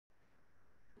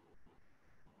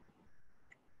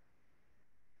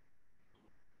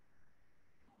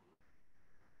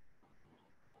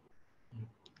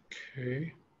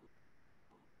Okay.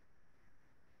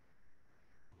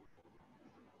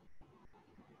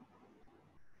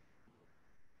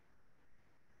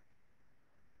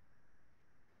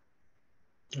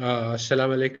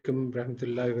 Assalamu alaikum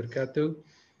rahmatullahi wa barakatuh.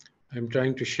 I'm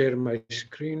trying to share my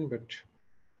screen, but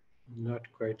not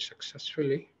quite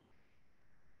successfully.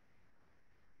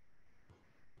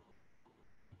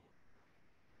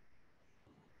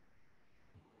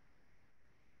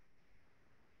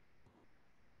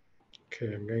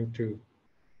 Okay, I'm going to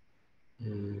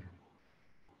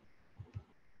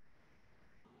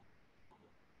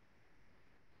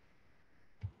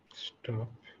stop.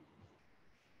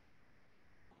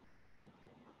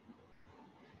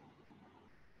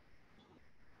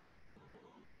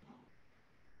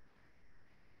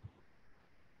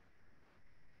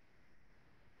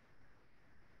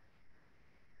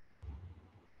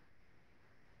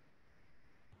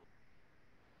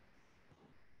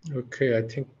 Okay, I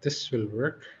think this will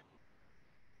work.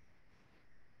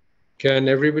 Can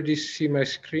everybody see my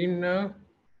screen now?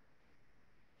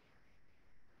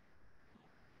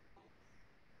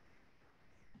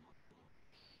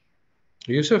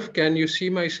 Yusuf, can you see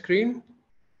my screen?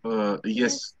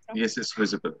 Yes, it's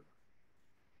visible.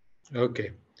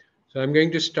 Okay, so I'm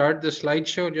going to start the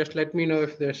slideshow. Just let me know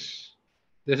if this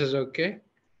is okay.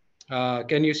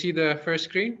 Can you see the first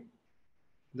screen,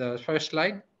 the first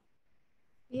slide?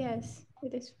 Yes,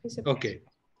 it is visible. Okay,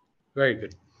 very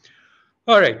good.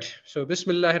 All right, so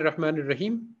Bismillahir Rahmanir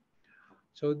Rahim.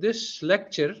 So this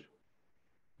lecture,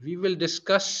 we will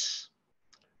discuss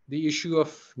the issue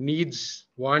of needs,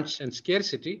 wants, and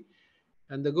scarcity.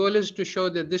 And the goal is to show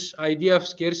that this idea of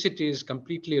scarcity is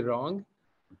completely wrong,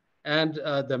 and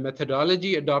the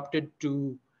methodology adopted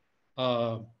to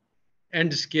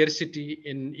end scarcity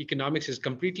in economics is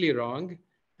completely wrong.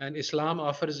 And Islam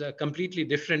offers a completely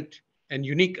different and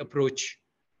unique approach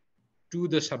to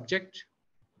the subject.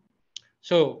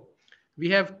 So we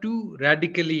have two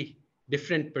radically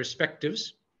different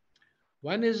perspectives.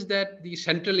 One is that the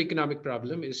central economic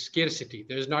problem is scarcity.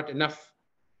 There is not enough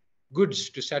goods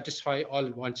to satisfy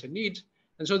all wants and needs.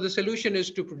 And so the solution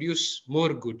is to produce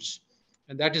more goods,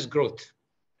 and that is growth.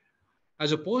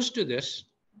 As opposed to this,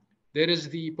 there is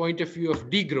the point of view of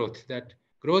degrowth, that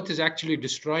growth is actually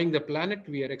destroying the planet.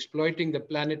 We are exploiting the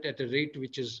planet at a rate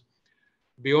which is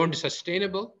beyond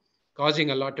sustainable,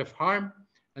 causing a lot of harm.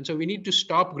 And so we need to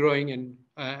stop growing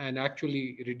and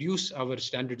actually reduce our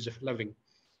standards of living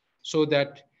so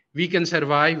that we can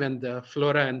survive and the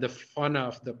flora and the fauna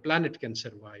of the planet can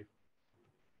survive.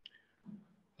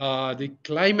 The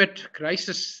climate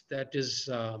crisis that is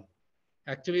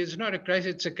actually it's not a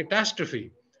crisis, it's a catastrophe.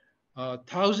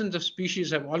 Thousands of species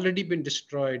have already been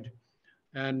destroyed,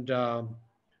 and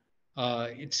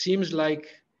it seems like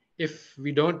if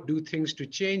we don't do things to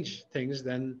change things,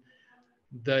 then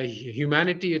the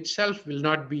humanity itself will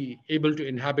not be able to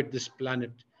inhabit this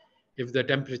planet if the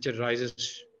temperature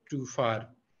rises too far.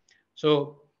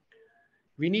 So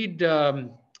we need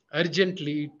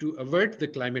urgently to avert the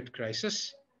climate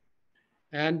crisis.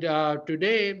 And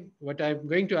today, what I'm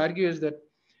going to argue is that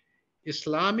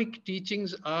Islamic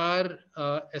teachings are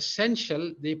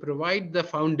essential. They provide the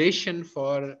foundation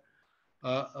for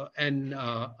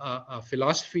a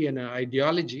philosophy and an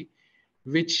ideology,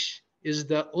 which is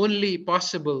the only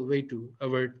possible way to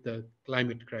avert the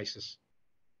climate crisis.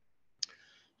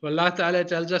 So Allah Ta'ala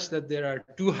tells us that there are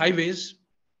two highways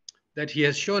that He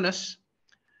has shown us.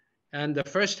 And the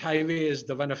first highway is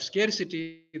the one of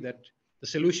scarcity, that the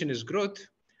solution is growth.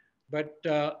 But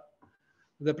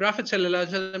the Prophet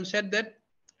ﷺ said that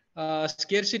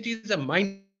scarcity is a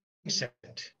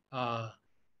mindset.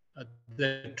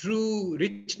 The true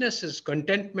richness is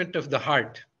contentment of the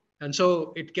heart. And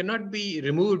so it cannot be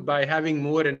removed by having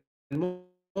more and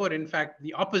more. In fact,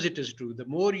 the opposite is true. The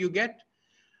more you get,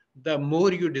 the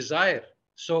more you desire.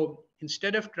 So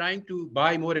instead of trying to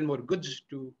buy more and more goods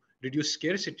to reduce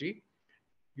scarcity,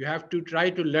 you have to try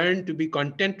to learn to be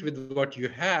content with what you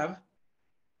have.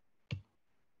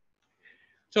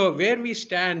 So where we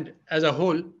stand as a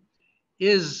whole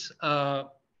is a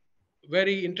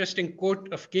very interesting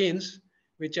quote of Keynes,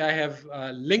 which I have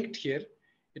linked here.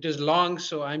 It is long,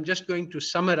 so I'm just going to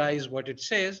summarize what it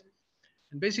says.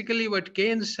 And basically what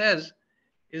Keynes says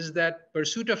is that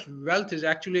pursuit of wealth is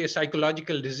actually a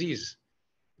psychological disease,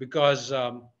 because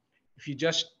if you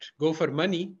just go for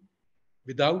money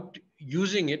without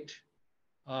using it,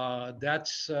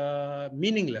 that's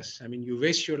meaningless. I mean, you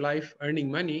waste your life earning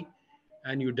money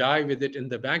and you die with it in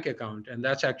the bank account. And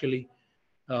that's actually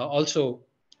also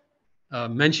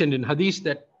mentioned in hadith,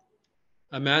 that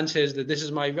a man says that this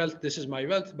is my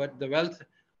wealth, but the wealth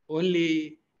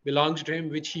only belongs to him,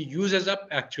 which he uses up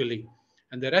actually,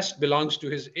 and the rest belongs to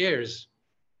his heirs.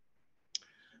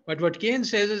 But what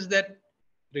Keynes says is that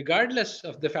regardless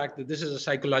of the fact that this is a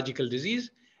psychological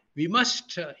disease, we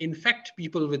must infect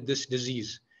people with this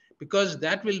disease, because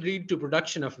that will lead to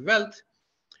production of wealth.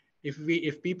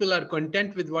 If people are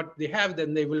content with what they have,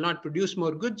 then they will not produce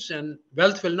more goods and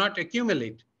wealth will not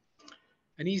accumulate.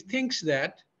 And he thinks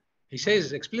that, he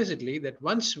says explicitly that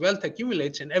once wealth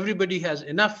accumulates and everybody has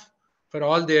enough for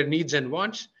all their needs and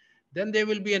wants, then there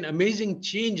will be an amazing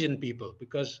change in people,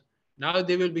 because now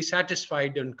they will be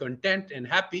satisfied and content and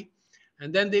happy,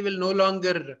 and then they will no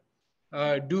longer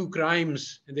do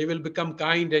crimes, and they will become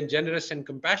kind and generous and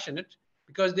compassionate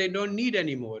because they don't need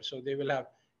any more. So they will have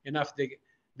enough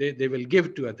they will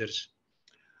give to others.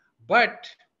 But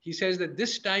he says that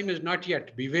this time is not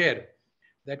yet. Beware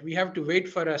that we have to wait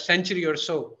for a century or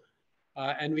so,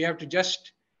 and we have to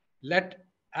just let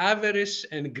avarice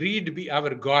and greed be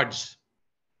our gods.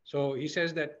 So he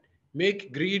says that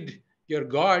make greed your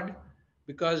god,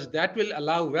 because that will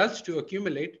allow wealth to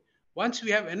accumulate. Once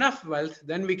we have enough wealth,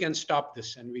 then we can stop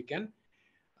this and we can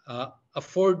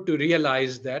afford to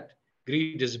realize that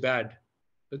greed is bad.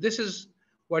 So this is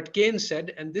what Keynes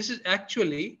said, and this is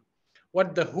actually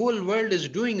what the whole world is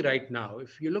doing right now.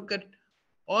 If you look at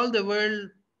all the world,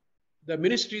 the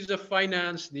ministries of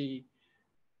finance, the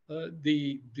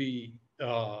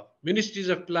ministries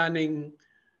of planning,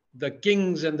 the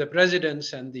kings and the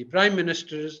presidents and the prime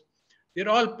ministers, they're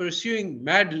all pursuing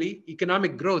madly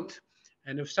economic growth.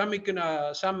 And if some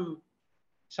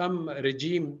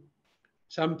regime,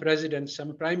 some president,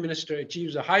 some prime minister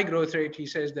achieves a high growth rate, he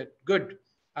says that, good,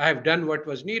 I have done what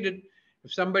was needed.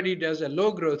 If somebody does a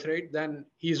low growth rate, then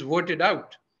he's voted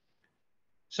out.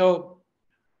 So,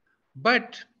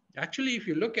 but actually, if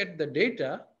you look at the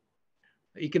data,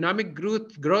 economic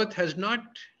growth has not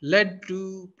led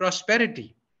to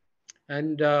prosperity.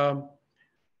 And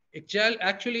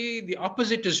actually, the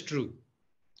opposite is true.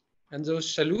 And the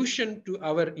solution to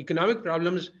our economic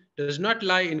problems does not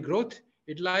lie in growth,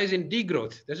 it lies in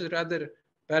degrowth. This is rather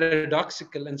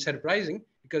paradoxical and surprising,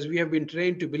 because we have been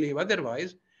trained to believe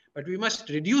otherwise, but we must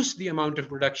reduce the amount of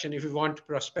production if we want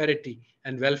prosperity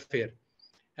and welfare.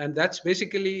 And that's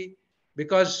basically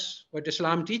because what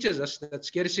Islam teaches us, that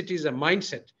scarcity is a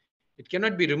mindset. It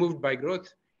cannot be removed by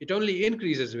growth. It only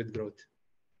increases with growth.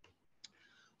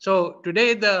 So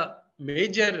today, the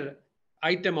major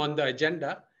item on the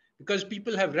agenda, because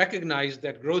people have recognized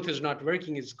that growth is not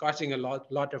working, it's causing a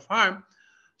lot of harm.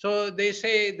 So they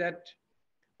say that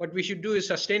what we should do is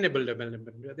sustainable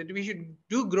development, that we should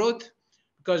do growth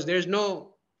because there's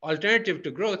no alternative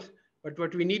to growth. But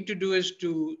what we need to do is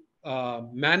to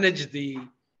manage the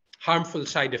harmful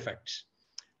side effects.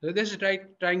 So this is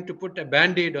trying to put a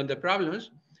band-aid on the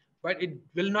problems, but it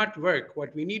will not work.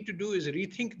 What we need to do is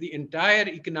rethink the entire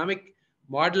economic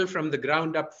model from the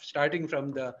ground up, starting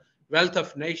from the Wealth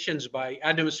of Nations by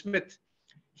Adam Smith.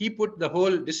 He put the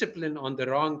whole discipline on the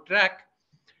wrong track.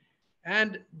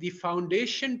 And the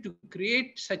foundation to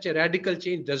create such a radical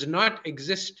change does not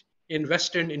exist in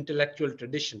Western intellectual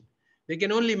tradition. They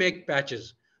can only make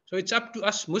patches. So it's up to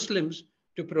us Muslims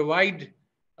to provide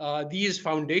these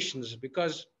foundations,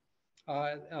 because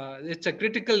it's a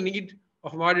critical need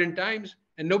of modern times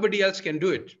and nobody else can do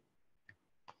it.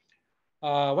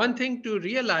 One thing to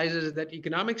realize is that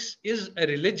economics is a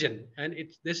religion, and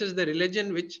this is the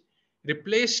religion which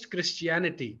replaced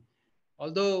Christianity.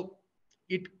 Although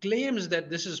it claims that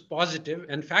this is positive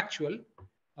and factual,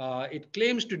 it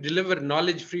claims to deliver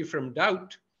knowledge free from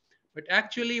doubt, but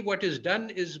actually what is done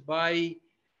is by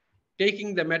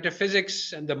taking the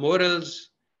metaphysics and the morals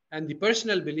and the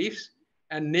personal beliefs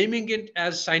and naming it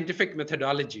as scientific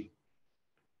methodology.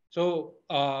 So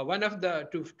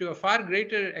to a far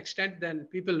greater extent than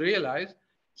people realize,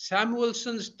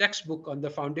 Samuelson's textbook on the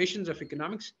foundations of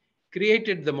economics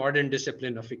created the modern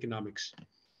discipline of economics.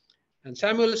 And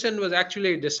Samuelson was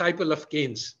actually a disciple of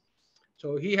Keynes.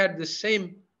 So he had the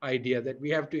same idea that we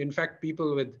have to infect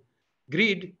people with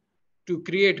greed to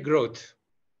create growth.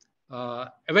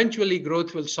 Eventually,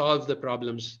 growth will solve the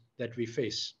problems that we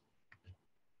face.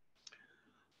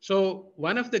 So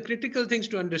one of the critical things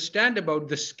to understand about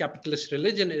this capitalist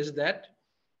religion is that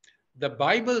the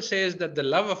Bible says that the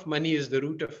love of money is the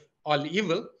root of all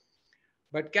evil,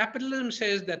 but capitalism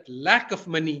says that lack of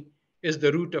money is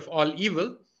the root of all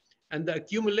evil, and the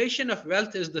accumulation of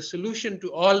wealth is the solution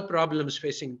to all problems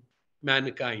facing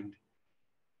mankind.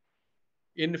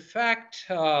 In fact,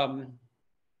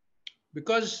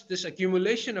 because this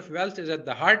accumulation of wealth is at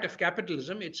the heart of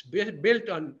capitalism, it's built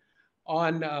on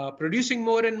producing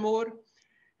more and more,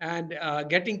 and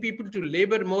getting people to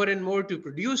labor more and more to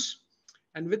produce.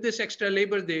 And with this extra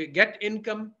labor, they get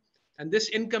income, and this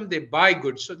income they buy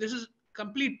goods. So this is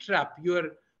complete trap. You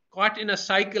are caught in a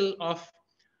cycle of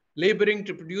laboring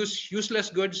to produce useless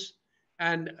goods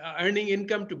and earning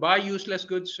income to buy useless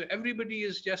goods. So everybody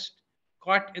is just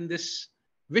caught in this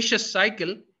vicious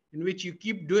cycle in which you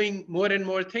keep doing more and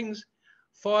more things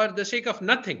for the sake of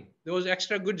nothing. Those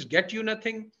extra goods get you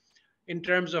nothing in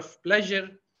terms of pleasure,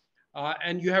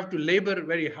 and you have to labor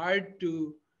very hard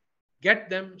to get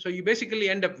them. So you basically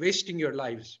end up wasting your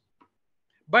lives.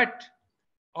 But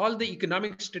all the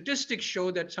economic statistics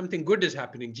show that something good is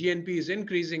happening. GNP is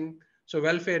increasing, so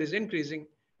welfare is increasing,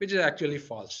 which is actually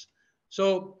false.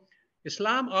 So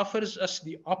Islam offers us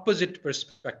the opposite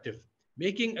perspective.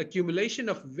 Making accumulation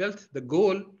of wealth the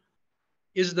goal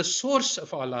is the source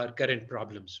of all our current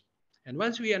problems. And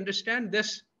once we understand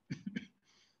this,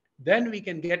 then we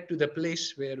can get to the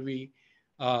place where we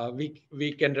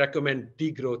can recommend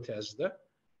degrowth as the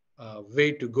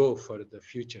way to go for the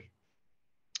future.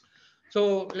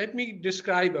 So let me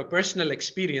describe a personal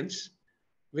experience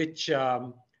which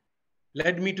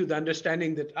led me to the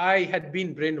understanding that I had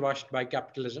been brainwashed by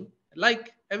capitalism,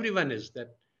 like everyone is,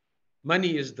 that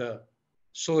money is the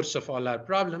source of all our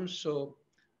problems. So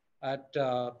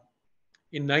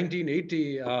in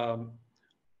 1980,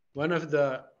 one of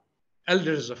the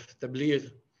elders of Tabligh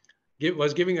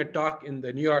was giving a talk in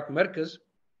the New York Markaz,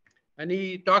 and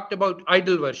he talked about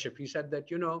idol worship. He said that,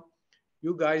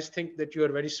 you guys think that you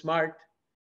are very smart,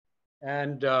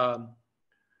 and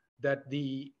that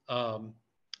the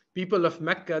people of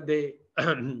Mecca, they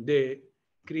they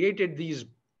created these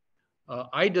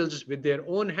idols with their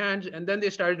own hands, and then they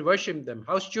started worshiping them.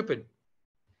 How stupid.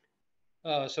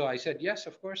 So I said, yes,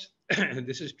 of course,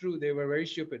 this is true. They were very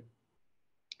stupid.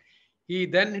 He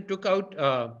then took out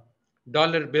a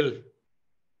dollar bill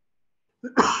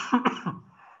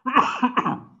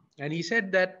and he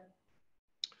said that,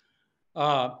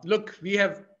 look, we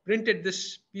have printed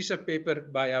this piece of paper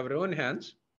by our own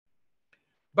hands,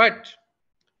 but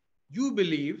you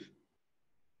believe,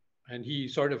 and he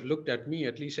sort of looked at me,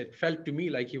 at least it felt to me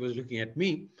like he was looking at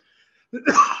me.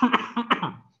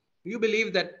 You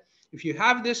believe that if you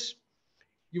have this,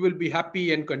 you will be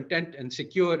happy and content and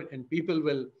secure, and people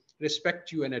will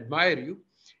respect you and admire you.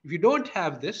 If you don't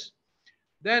have this,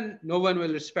 then no one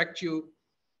will respect you.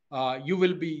 You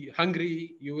will be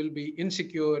hungry, you will be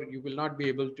insecure, you will not be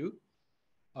able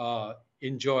to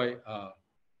enjoy a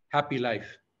happy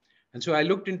life. And so I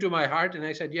looked into my heart and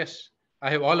I said, yes, I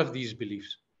have all of these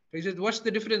beliefs. So he said, what's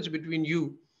the difference between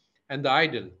you and the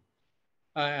idol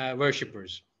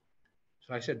worshippers?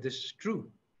 So I said, this is true,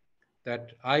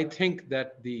 that I think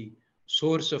that the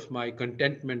source of my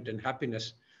contentment and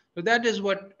happiness, so that is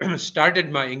what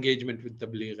started my engagement with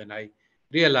Tabligh. And I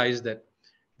realized that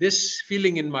this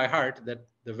feeling in my heart that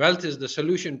the wealth is the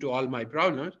solution to all my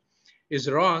problems is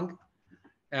wrong.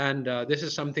 And this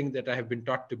is something that I have been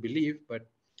taught to believe, but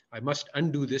I must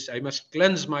undo this. I must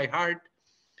cleanse my heart.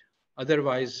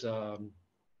 Otherwise,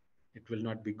 it will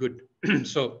not be good.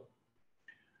 So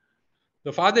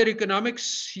the father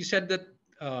economics, he said that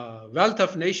wealth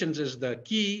of nations is the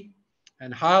key,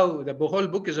 and how the whole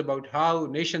book is about how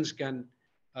nations can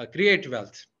create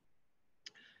wealth.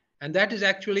 And that is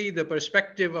actually the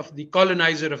perspective of the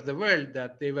colonizer of the world,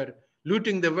 that they were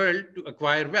looting the world to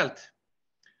acquire wealth.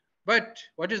 But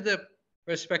what is the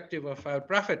perspective of our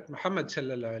Prophet Muhammad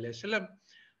sallallahu alaihi wasallam?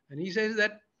 And he says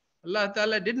that Allah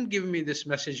Ta'ala didn't give me this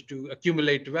message to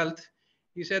accumulate wealth.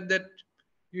 He said that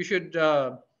you should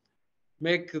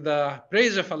make the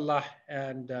praise of Allah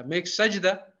and make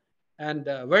sajda and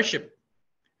worship,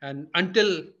 and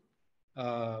until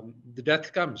the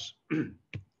death comes.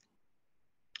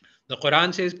 The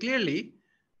Quran says clearly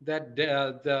that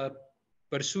the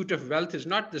pursuit of wealth is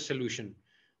not the solution.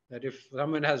 That if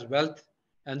someone has wealth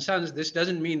and sons, this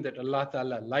doesn't mean that Allah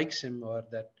Ta'ala likes him or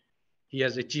that he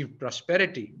has achieved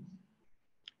prosperity.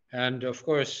 And of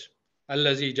course,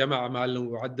 Allazi jama'a ma'alan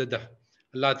wa'addadah.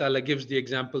 Allah Ta'ala gives the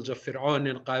examples of Fir'aun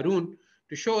and Qarun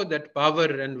to show that power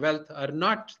and wealth are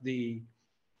not the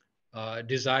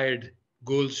desired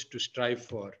goals to strive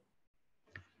for.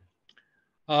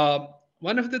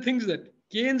 One of the things that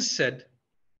Keynes said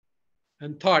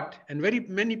and thought, and very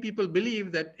many people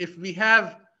believe, that if we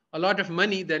have a lot of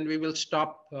money, then we will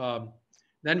stop,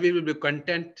 then we will be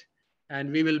content,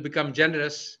 and we will become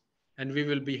generous, and we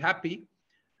will be happy.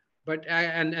 But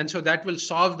and so that will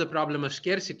solve the problem of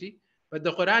scarcity. But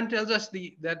the Quran tells us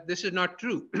that this is not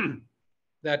true.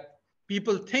 That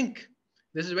people think,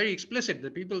 this is very explicit,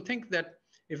 that people think that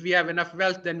if we have enough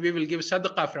wealth, then we will give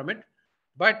sadaqah from it.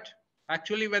 But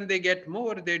actually, when they get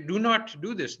more, they do not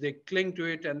do this. They cling to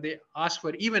it and they ask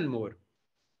for even more.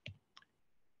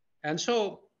 And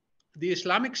so the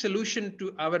Islamic solution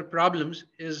to our problems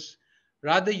is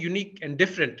rather unique and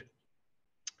different.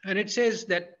 And it says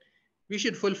that we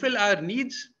should fulfill our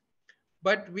needs,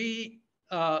 but we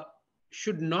uh,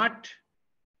 should not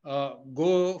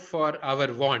go for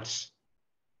our wants.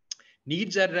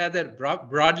 Needs are rather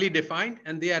broadly defined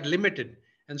and they are limited,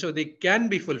 and so they can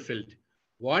be fulfilled.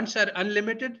 Wants are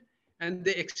unlimited and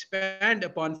they expand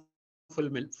upon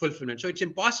fulfillment. So it's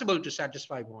impossible to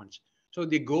satisfy wants. So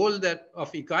the goal that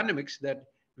of economics, that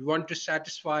we want to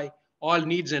satisfy all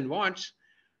needs and wants,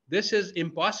 this is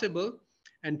impossible,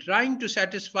 and trying to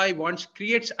satisfy wants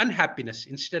creates unhappiness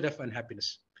instead of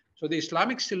unhappiness. So the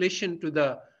Islamic solution to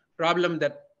the problem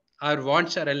that our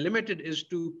wants are unlimited is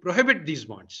to prohibit these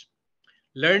wants.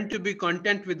 Learn to be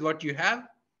content with what you have.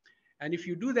 And if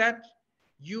you do that,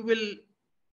 you will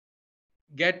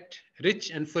get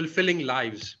rich and fulfilling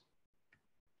lives.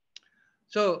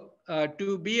 So,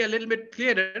 to be a little bit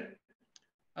clearer,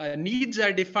 needs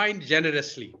are defined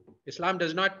generously. Islam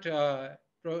does not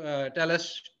tell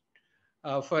us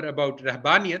for about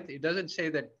rahbaniyat. It doesn't say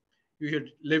that you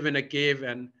should live in a cave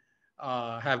and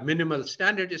have minimal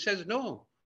standards. It says, no,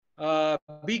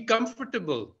 be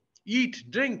comfortable, eat,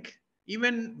 drink,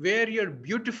 even wear your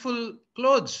beautiful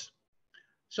clothes.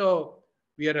 So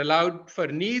we are allowed for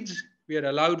needs, we are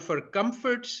allowed for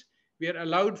comforts, we are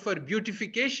allowed for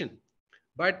beautification,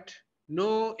 but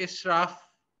no israf,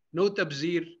 no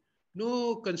tabzir,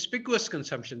 no conspicuous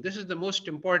consumption. This is the most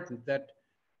important, that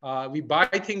we buy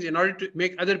things in order to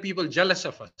make other people jealous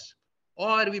of us,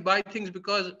 or we buy things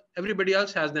because everybody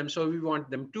else has them, so we want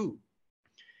them too.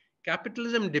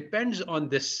 Capitalism depends on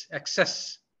this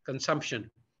excess consumption.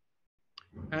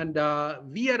 And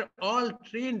we are all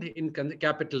trained in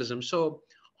capitalism. So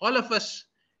all of us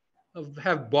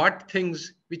have bought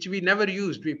things which we never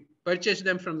used. We purchased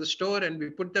them from the store and we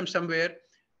put them somewhere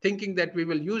thinking that we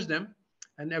will use them.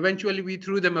 And eventually we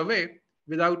threw them away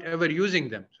without ever using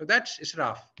them. So that's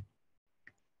israf.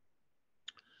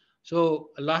 So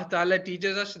Allah Ta'ala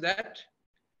teaches us that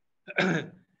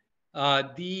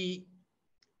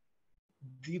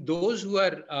those who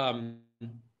are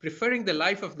preferring the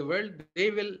life of the world, they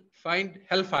will find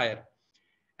hellfire.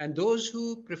 And those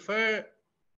who prefer,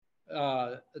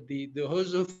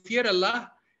 those who fear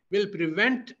Allah will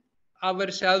prevent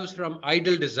ourselves from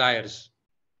idle desires.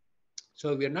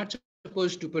 So we are not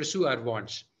supposed to pursue our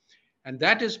wants. And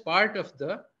that is part of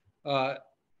the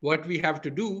what we have to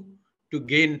do to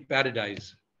gain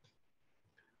paradise.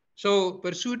 So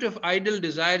pursuit of idle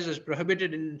desires is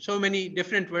prohibited in so many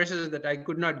different verses that I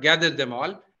could not gather them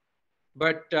all.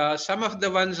 But some of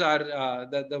the ones are,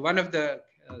 the one of the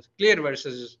clear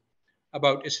verses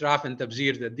about Israf and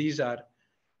Tabzir, that these are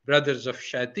brothers of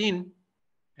Shaiteen.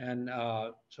 And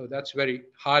so that's very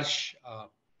harsh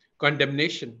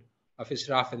condemnation of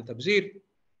Israf and Tabzir.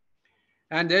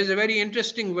 And there's a very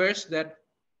interesting verse that,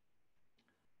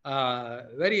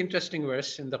 very interesting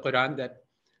verse in the Quran, that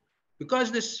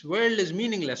because this world is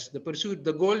meaningless, the pursuit,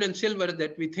 the gold and silver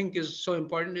that we think is so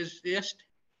important is just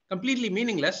completely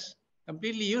meaningless,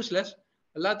 completely useless.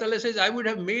 Allah Ta'ala says, I would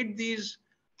have made these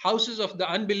houses of the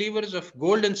unbelievers of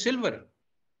gold and silver.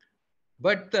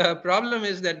 But the problem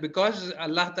is that because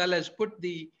Allah Ta'ala has put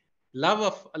the love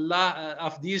of Allah,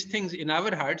 of these things in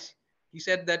our hearts, He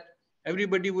said that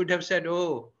everybody would have said,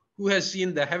 oh, who has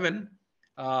seen the heaven?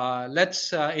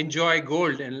 Let's enjoy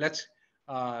gold and let's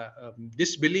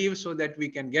disbelieve so that we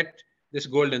can get this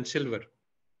gold and silver.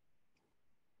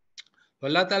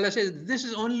 Allah Ta'ala says this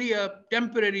is only a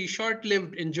temporary,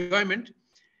 short-lived enjoyment,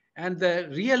 and the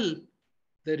real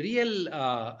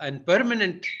and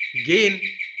permanent gain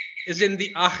is in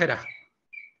the akhirah.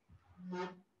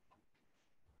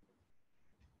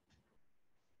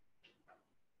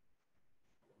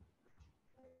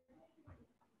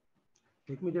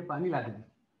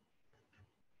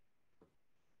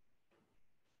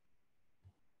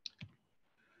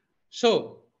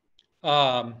 So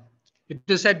it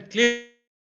is said clearly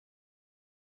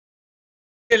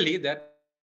that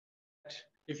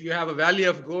if you have a valley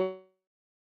of gold,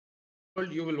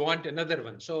 you will want another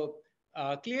one. So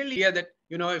clearly, yeah, that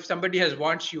if somebody has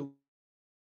wants, you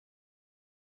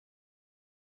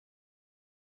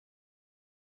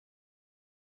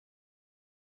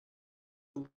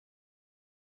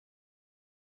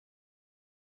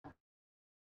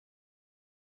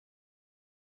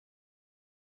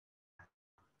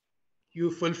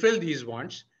fulfill these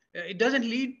wants. It doesn't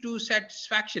lead to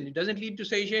satisfaction. It doesn't lead to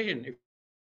satiation.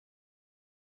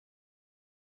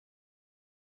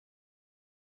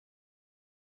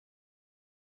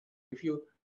 If you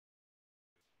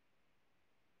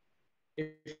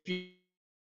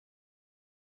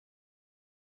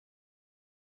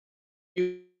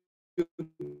give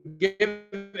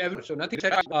so nothing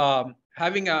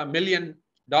having $1 million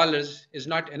is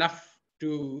not enough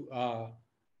to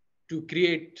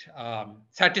create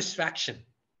satisfaction.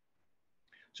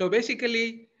 So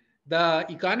basically, the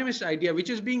economist idea, which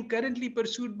is being currently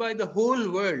pursued by the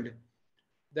whole world,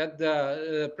 that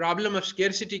the problem of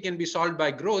scarcity can be solved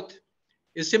by growth,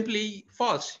 is simply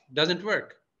false, doesn't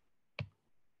work.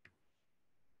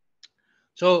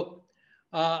 So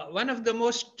one of the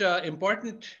most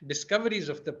important discoveries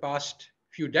of the past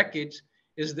few decades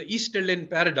is the Easterlin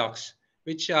paradox,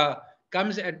 which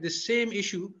comes at the same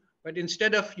issue, but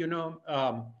instead of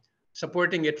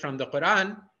supporting it from the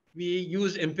Quran, we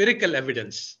use empirical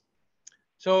evidence.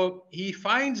 So he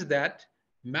finds that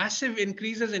massive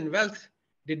increases in wealth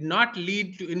did not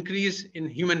lead to increase in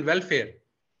human welfare.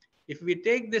 If we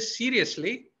take this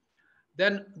seriously,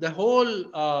 then the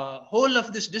whole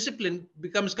of this discipline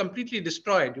becomes completely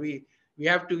destroyed. We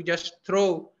have to just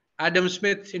throw Adam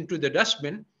Smith into the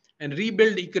dustbin and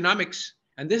rebuild economics.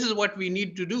 And this is what we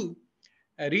need to do,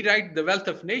 rewrite the wealth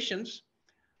of nations.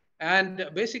 And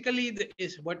basically,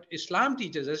 is what Islam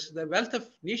teaches us, the wealth of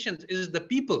nations is the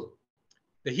people,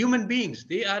 the human beings.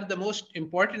 They are the most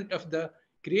important of the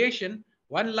creation.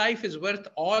 One life is worth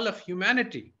all of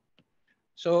humanity.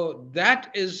 So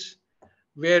that is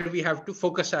where we have to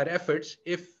focus our efforts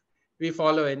if we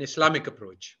follow an Islamic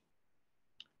approach.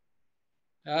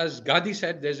 As Gandhi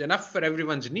said, there's enough for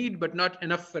everyone's need, but not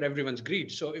enough for everyone's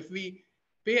greed. So if we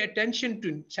pay attention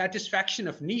to satisfaction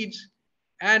of needs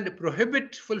and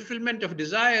prohibit fulfillment of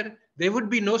desire, there would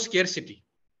be no scarcity.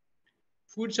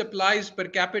 Food supplies per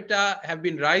capita have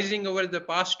been rising over the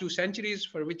past 2 centuries,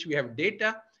 for which we have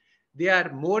data. They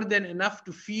are more than enough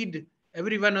to feed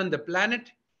everyone on the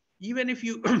planet. Even if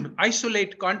you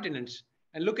isolate continents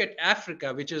and look at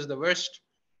Africa, which is the worst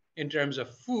in terms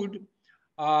of food,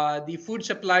 the food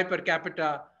supply per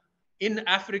capita in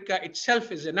Africa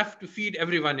itself is enough to feed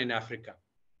everyone in Africa.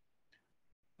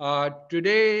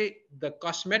 Today, the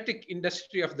cosmetic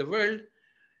industry of the world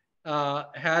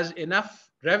has enough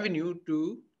revenue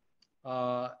to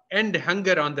end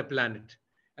hunger on the planet.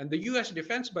 And the US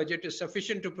defense budget is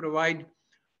sufficient to provide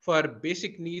for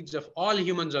basic needs of all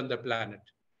humans on the planet.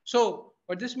 So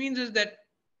what this means is that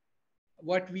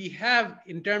what we have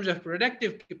in terms of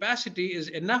productive capacity is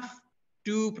enough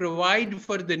to provide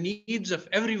for the needs of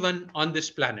everyone on this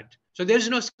planet. So there's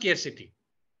no scarcity.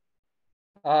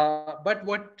 But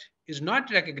what is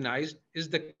not recognized is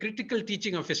the critical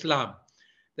teaching of Islam,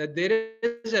 that there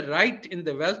is a right in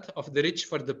the wealth of the rich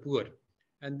for the poor.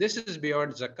 And this is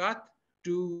beyond zakat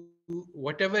to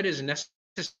whatever is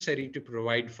necessary to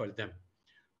provide for them.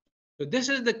 So this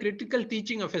is the critical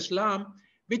teaching of Islam,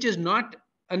 which is not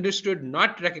understood,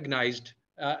 not recognized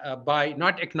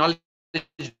not acknowledged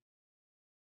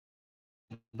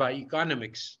by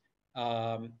economics,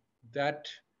 that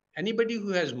anybody who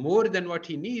has more than what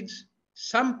he needs,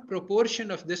 some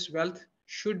proportion of this wealth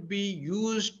should be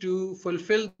used to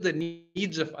fulfill the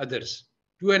needs of others.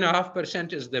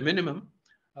 2.5% is the minimum,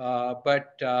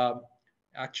 but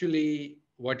actually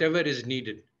whatever is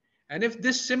needed. And if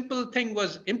this simple thing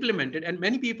was implemented, and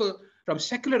many people from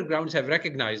secular grounds have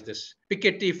recognized this,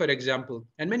 Piketty, for example,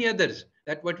 and many others,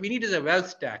 that what we need is a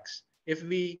wealth tax. If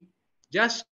we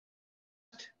just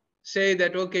say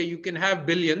that, okay, you can have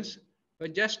billions,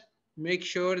 but just make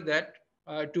sure that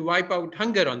to wipe out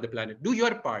hunger on the planet, do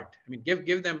your part. I mean,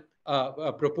 give them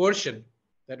a proportion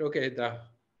that, okay, the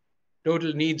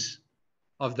total needs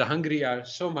of the hungry are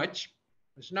so much.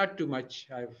 It's not too much.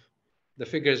 The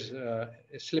figures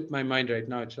slip my mind right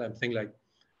now. It's something like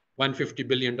 $150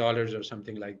 billion or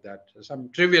something like that. Some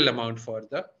trivial amount for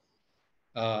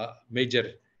the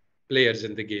major players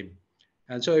in the game.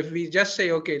 And so if we just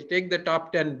say, okay, take the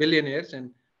top 10 billionaires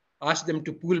and ask them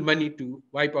to pool money to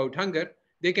wipe out hunger,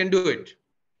 they can do it.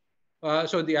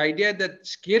 So the idea that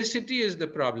scarcity is the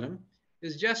problem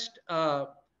is just a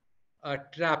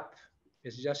trap,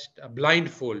 is just a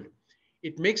blindfold.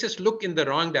 It makes us look in the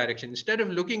wrong direction. Instead of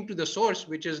looking to the source,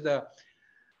 which is the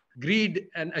greed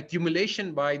and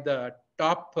accumulation by the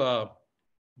top,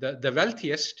 the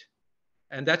wealthiest,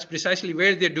 and that's precisely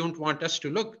where they don't want us to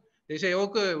look. They say,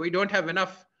 okay, we don't have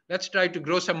enough. Let's try to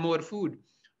grow some more food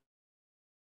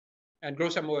and grow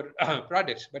some more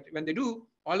products. But when they do,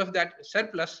 all of that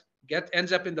surplus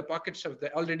ends up in the pockets of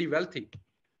the already wealthy.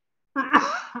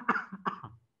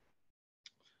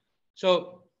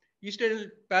 So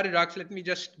Eastern paradox, let me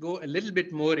just go a little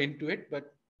bit more into it,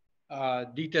 but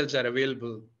details are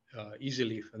available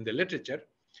easily from the literature.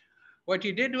 What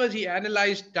he did was he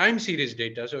analyzed time series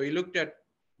data. So he looked at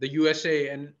the USA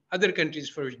and other countries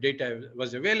for which data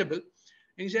was available.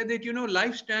 And he said that,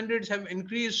 life standards have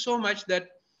increased so much that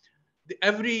the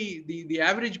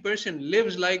average person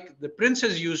lives like the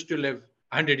princes used to live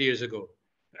 100 years ago.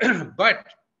 But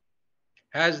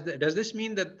does this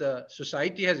mean that the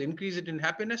society has increased in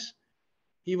happiness?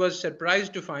 He was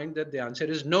surprised to find that the answer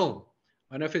is no.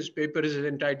 One of his papers is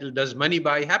entitled, Does Money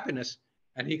Buy Happiness?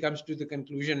 And he comes to the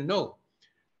conclusion, no.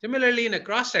 Similarly, in a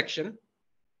cross section,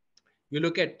 you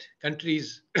look at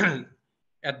countries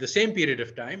at the same period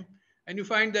of time, and you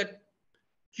find that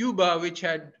Cuba, which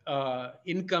had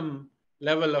income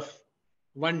level of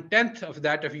 1/10 of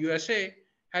that of USA,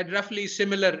 had roughly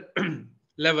similar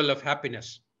level of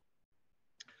happiness.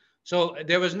 So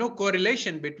there was no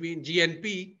correlation between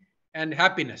GNP and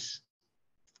happiness.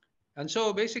 And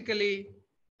so basically,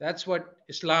 that's what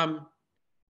Islam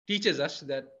teaches us,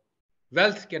 that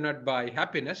wealth cannot buy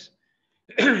happiness,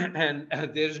 and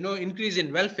there's no increase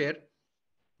in welfare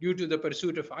due to the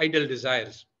pursuit of idle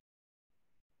desires.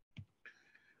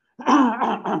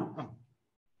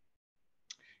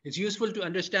 It's useful to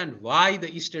understand why the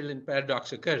Easterlin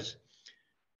paradox occurs.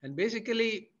 And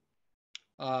basically,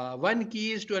 one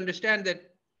key is to understand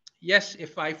that, yes,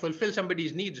 if I fulfill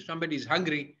somebody's needs, if somebody's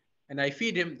hungry and I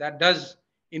feed him, that does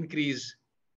increase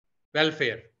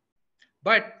welfare.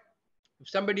 But if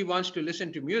somebody wants to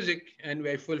listen to music and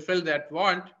I fulfill that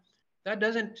want, that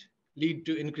doesn't lead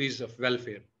to increase of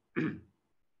welfare.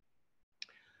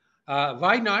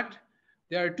 Why not?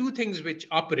 There are two things which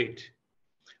operate.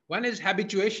 One is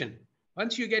habituation.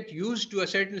 Once you get used to a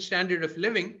certain standard of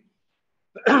living,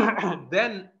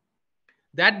 then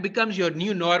that becomes your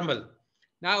new normal.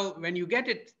 Now, when you get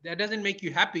it, that doesn't make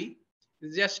you happy.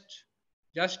 It's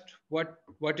just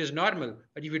what is normal.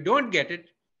 But if you don't get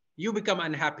it, you become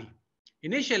unhappy.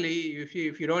 Initially,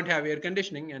 if you don't have air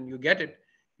conditioning and you get it,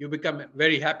 you become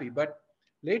very happy. But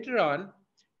later on,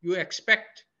 you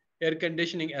expect air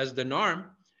conditioning as the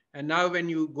norm. And now when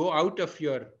you go out of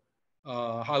your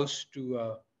house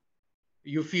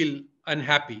you feel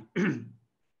unhappy.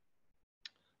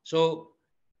 So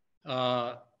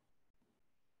the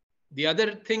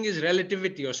other thing is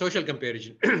relativity or social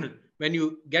comparison. When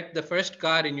you get the first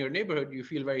car in your neighborhood, you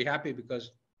feel very happy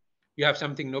because you have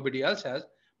something nobody else has.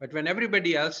 But when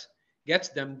everybody else gets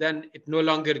them, then it no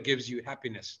longer gives you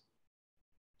happiness.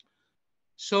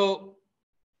 So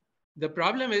the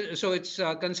problem is,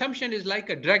 consumption is like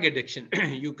a drug addiction.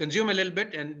 You consume a little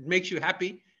bit and it makes you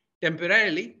happy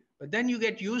temporarily, but then you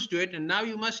get used to it, and now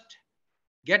you must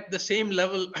get the same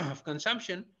level of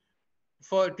consumption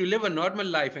to live a normal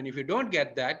life. And if you don't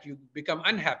get that, you become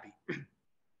unhappy.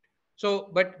 So,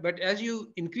 but as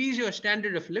you increase your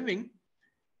standard of living,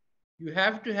 you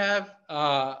have to have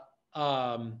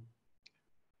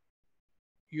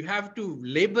you have to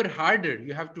labor harder.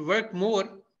 You have to work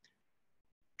more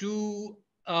to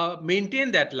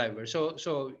maintain that level.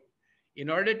 So in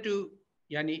order to,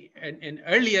 and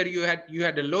earlier you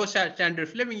had a low standard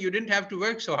of living, you didn't have to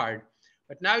work so hard.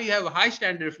 But now you have a high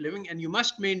standard of living and you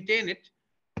must maintain it.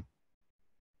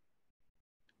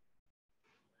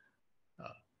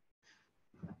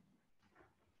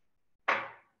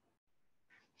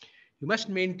 You must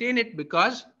maintain it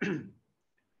because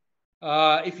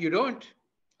if you don't,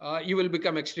 you will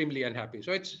become extremely unhappy.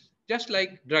 So it's just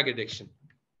like drug addiction.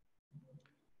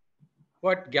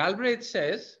 What Galbraith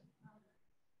says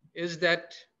is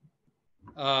that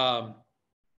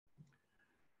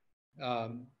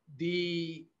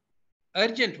the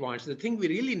urgent wants, the thing we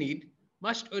really need,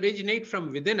 must originate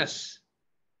from within us.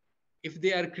 If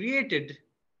they are created,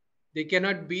 they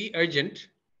cannot be urgent.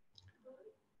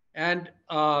 And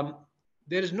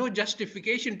there is no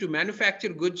justification to manufacture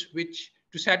goods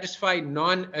to satisfy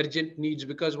non-urgent needs,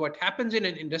 because what happens in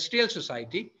an industrial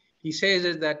society, he says,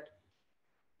 is that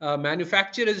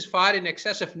manufacture is far in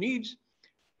excess of needs,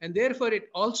 and therefore it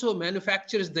also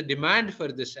manufactures the demand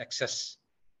for this excess.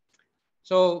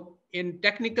 So in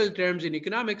technical terms in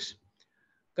economics,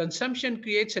 consumption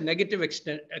creates a negative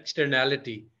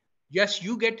externality. Yes,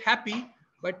 you get happy,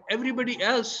 but everybody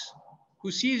else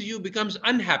who sees you becomes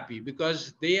unhappy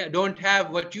because they don't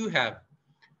have what you have.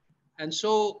 And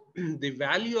so the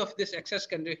value of this excess,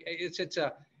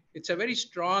 it's a very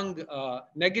strong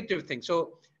negative thing.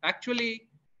 So actually,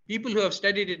 people who have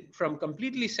studied it from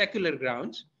completely secular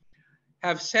grounds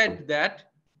have said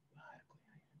that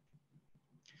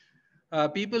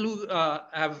people who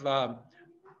have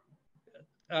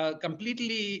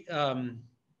completely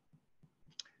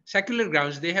secular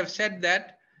grounds, they have said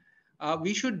that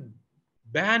we should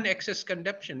ban excess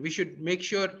consumption. We should make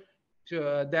sure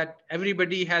that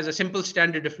everybody has a simple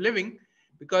standard of living,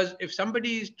 because if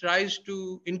somebody tries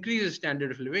to increase the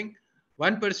standard of living,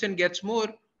 one person gets more,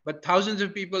 but thousands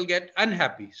of people get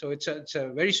unhappy. So it's a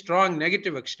very strong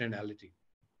negative externality.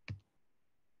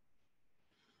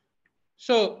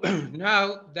 So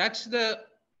now that's the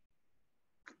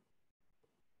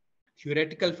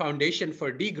theoretical foundation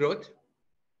for degrowth.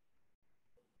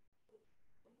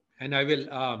 And I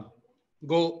will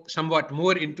go somewhat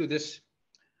more into this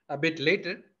a bit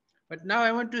later. But now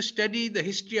I want to study the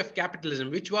history of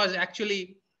capitalism, which was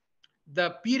actually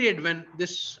the period when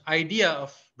this idea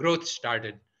of growth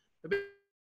started.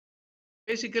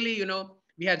 Basically,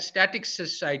 we had static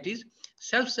societies.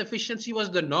 Self-sufficiency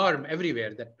was the norm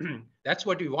everywhere. That's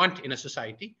what we want in a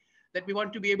society, that we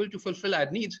want to be able to fulfill our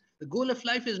needs. The goal of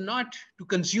life is not to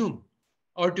consume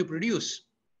or to produce.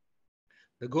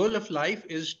 The goal of life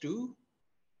is to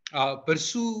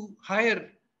pursue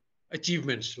higher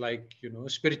achievements, like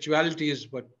spirituality is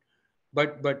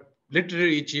but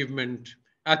literary achievement,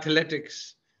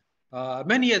 athletics,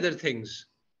 many other things,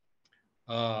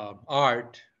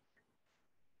 art,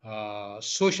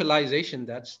 socialization,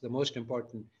 that's the most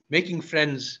important, making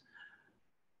friends.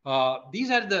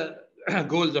 These are the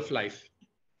goals of life,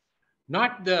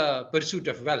 not the pursuit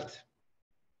of wealth.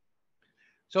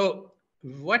 So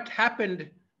what happened?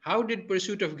 How did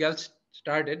pursuit of wealth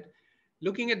started?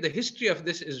 Looking at the history of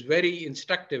this is very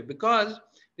instructive, because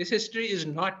this history is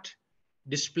not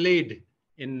displayed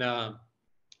uh,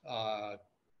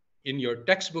 in your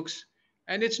textbooks,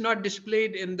 and it's not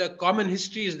displayed in the common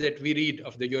histories that we read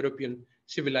of the European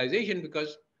civilization,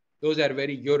 because those are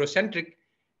very Eurocentric,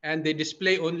 and they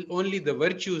display only the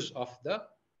virtues of the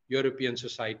European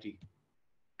society.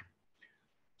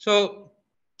 So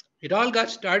it all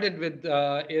got started with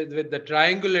the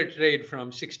triangular trade from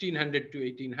 1600 to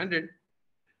 1800,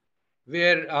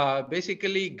 where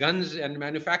basically guns and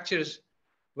manufactures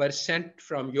were sent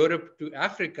from Europe to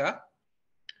Africa,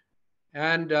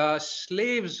 and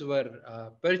slaves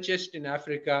were purchased in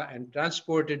Africa and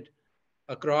transported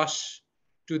across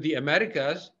to the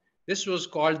Americas. This was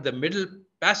called the Middle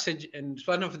Passage, and it's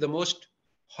one of the most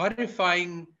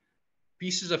horrifying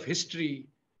pieces of history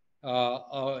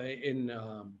in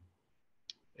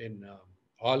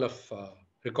all of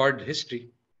recorded history.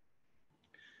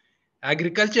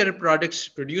 Agricultural products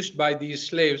produced by these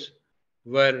slaves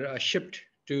were shipped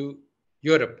to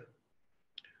Europe.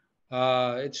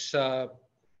 It's an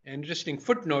interesting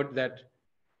footnote that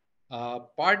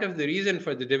part of the reason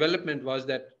for the development was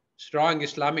that strong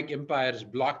Islamic empires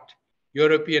blocked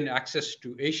European access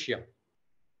to Asia.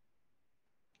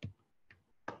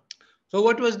 So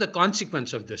what was the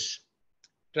consequence of this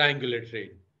triangular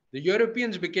trade? The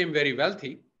Europeans became very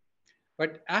wealthy,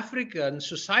 but African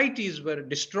societies were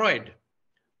destroyed.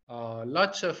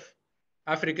 Lots of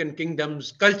African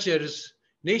kingdoms, cultures,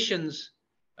 nations,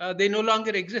 they no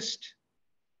longer exist.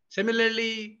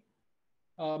 Similarly,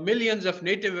 millions of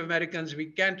Native Americans, we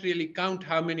can't really count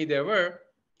how many there were.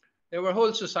 There were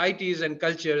whole societies and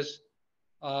cultures.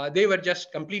 They were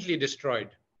just completely destroyed.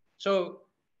 So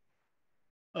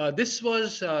this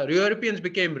was, Europeans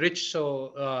became rich,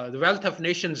 so the wealth of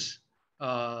nations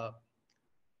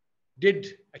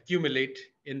did accumulate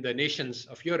in the nations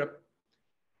of Europe.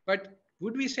 But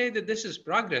would we say that this is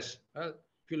progress?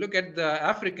 If you look at the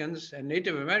Africans and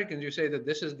Native Americans, you say that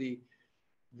this is the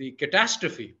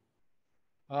catastrophe.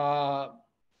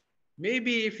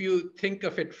 Maybe if you think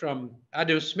of it from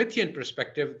Adam Smithian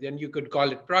perspective, then you could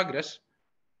call it progress,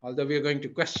 although we are going to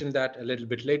question that a little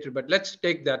bit later. But let's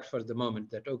take that for the moment,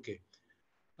 that, okay,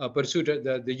 pursuit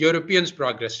of the Europeans'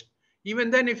 progress. Even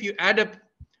then, if you add up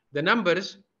the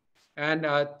numbers and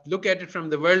look at it from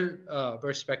the world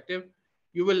perspective,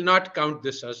 you will not count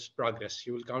this as progress.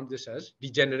 You will count this as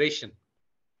degeneration.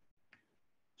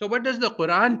 So what does the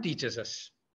Quran teaches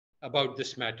us about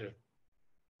this matter?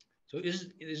 So is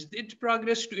it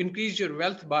progress to increase your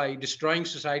wealth by destroying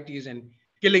societies and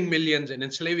killing millions and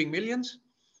enslaving millions?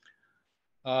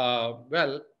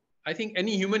 Well, I think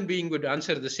any human being would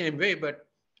answer the same way, but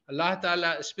Allah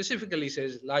Ta'ala specifically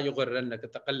says, "La yughurrannaka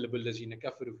taqallubul lazina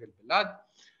kafaru fil bilad."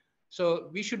 So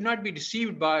we should not be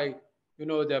deceived by,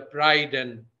 the pride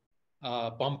and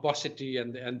pomposity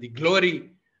and the glory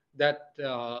that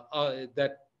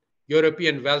that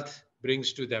European wealth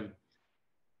brings to them.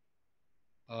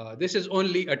 This is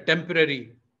only a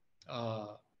temporary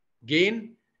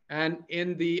gain, and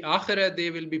in the Akhirah they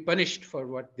will be punished for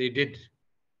what they did.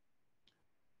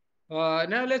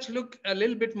 Now let's look a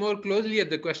little bit more closely at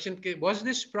the question, was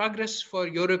this progress for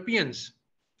Europeans?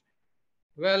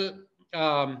 Well,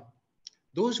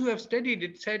 those who have studied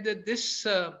it said that this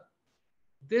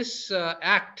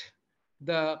act,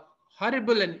 the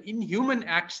horrible and inhuman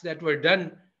acts that were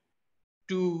done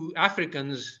to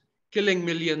Africans, killing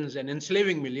millions and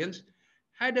enslaving millions,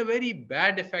 had a very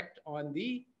bad effect on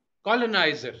the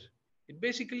colonizer. It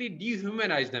basically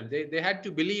dehumanized them. They had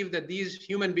to believe that these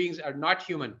human beings are not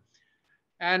human,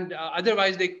 and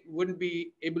otherwise they wouldn't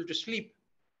be able to sleep.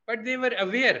 But they were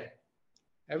aware.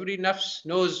 Every nafs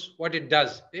knows what it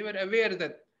does. They were aware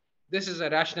that this is a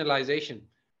rationalization.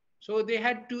 So they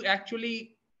had to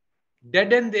actually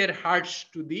deaden their hearts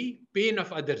to the pain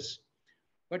of others.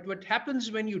 But what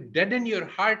happens when you deaden your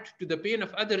heart to the pain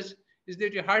of others is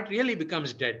that your heart really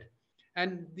becomes dead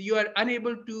and you are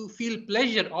unable to feel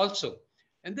pleasure also.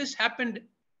 And this happened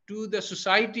to the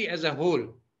society as a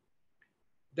whole,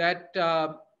 that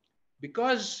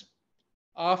because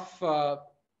of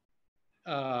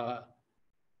uh,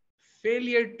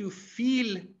 failure to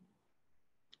feel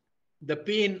the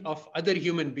pain of other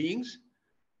human beings,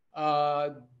 uh,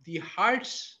 the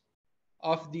hearts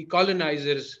of the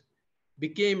colonizers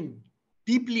became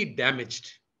deeply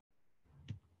damaged.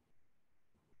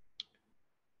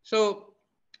 So,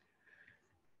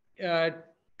 uh,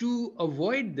 to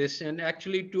avoid this and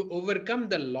actually to overcome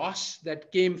the loss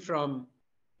that came from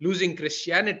losing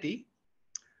Christianity,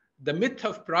 the myth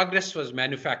of progress was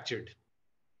manufactured.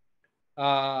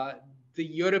 Uh, the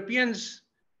Europeans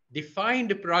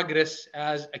defined progress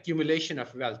as accumulation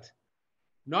of wealth,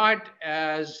 not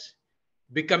as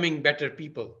becoming better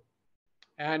people.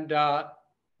 And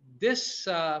this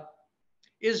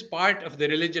is part of the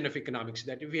religion of economics,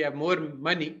 that if we have more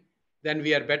money, then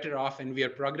we are better off and we are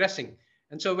progressing.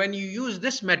 And so when you use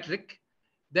this metric,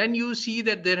 then you see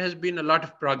that there has been a lot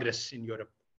of progress in Europe.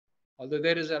 Although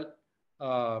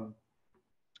um,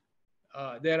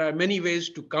 there are many ways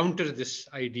to counter this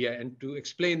idea and to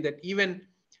explain that even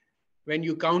when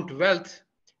you count wealth,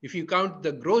 if you count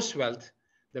the gross wealth,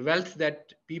 the wealth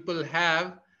that people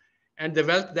have, and the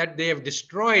wealth that they have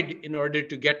destroyed in order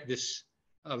to get this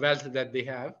wealth that they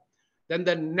have, then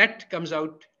the net comes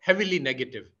out heavily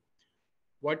negative.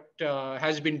 What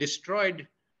has been destroyed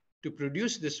to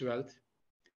produce this wealth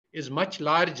is much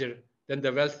larger than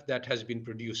the wealth that has been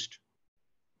produced.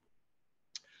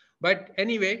 But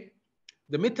anyway,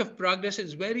 the myth of progress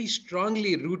is very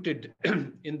strongly rooted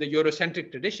in the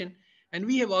Eurocentric tradition, and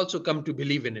we have also come to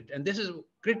believe in it. And this is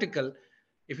critical.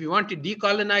 If we want to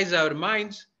decolonize our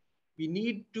minds, we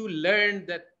need to learn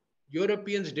that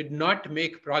Europeans did not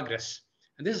make progress.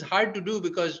 And this is hard to do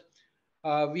because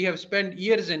we have spent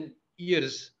years and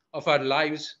years of our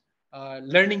lives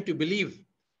learning to believe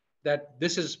that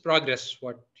this is progress,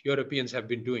 what Europeans have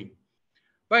been doing.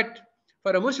 But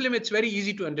for a Muslim, it's very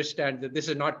easy to understand that this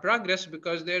is not progress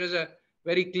because there is a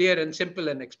very clear and simple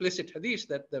and explicit hadith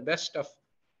that the best of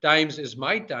times is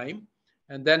my time,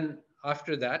 and then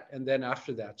after that, and then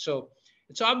after that. So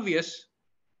it's obvious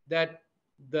that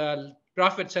the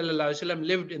Prophet ﷺ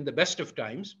lived in the best of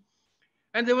times,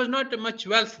 and there was not much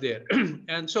wealth there.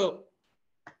 And so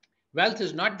wealth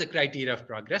is not the criteria of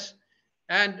progress,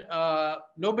 and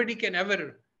nobody can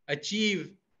ever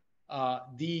achieve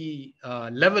the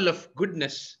level of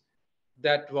goodness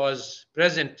that was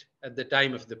present at the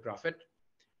time of the Prophet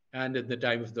and at the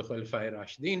time of the Khulafai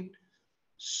Rashidin.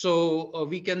 So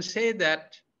we can say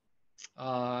that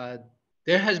uh,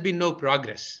 there has been no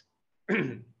progress.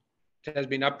 It has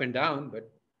been up and down,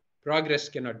 but progress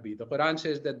cannot be. The Quran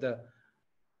says that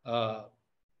uh,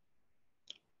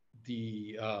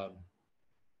 the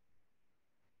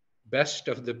best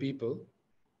of the people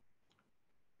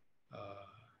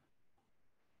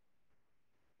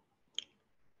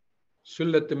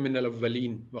Sullatum min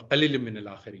al-awwalin wa qalilun min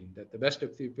al-akhirin, that the best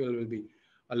of people will be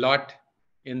a lot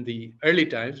in the early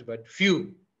times, but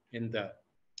few in the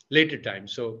later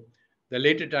times. So the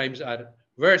later times are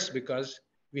worse because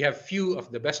we have few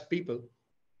of the best people.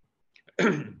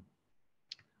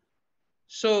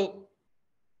 So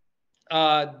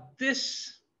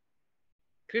this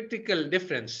critical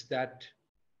difference, that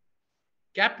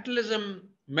capitalism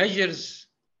measures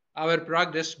our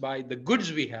progress by the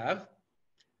goods we have,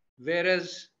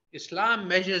 whereas Islam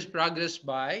measures progress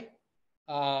by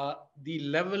the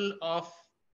level of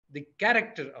the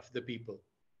character of the people.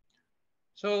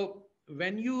 So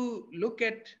when you look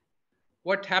at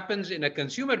what happens in a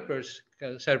consumer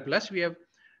surplus, we have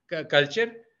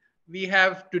culture. We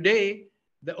have today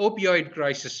the opioid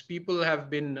crisis. People have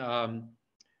been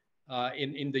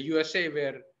in the USA,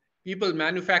 where people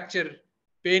manufacture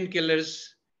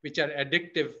painkillers which are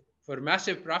addictive for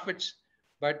massive profits,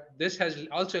 but this has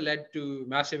also led to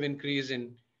massive increase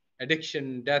in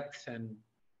addiction, death, and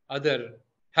other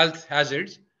health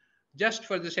hazards just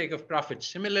for the sake of profits.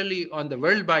 Similarly, on the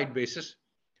worldwide basis,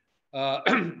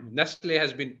 Nestle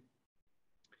has been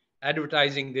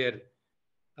advertising their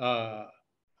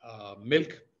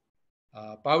milk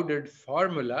powdered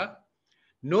formula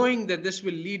knowing that this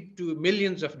will lead to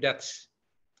millions of deaths.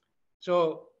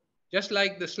 So just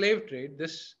like the slave trade,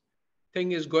 this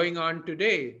thing is going on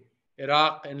today.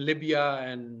 Iraq and Libya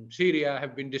and Syria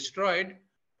have been destroyed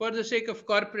for the sake of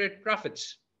corporate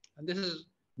profits. And this is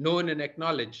known and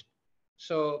acknowledged.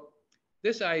 So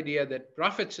this idea that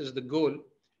profits is the goal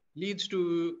leads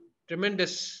to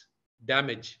tremendous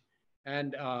damage.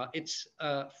 And it's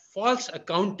a false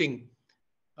accounting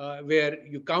where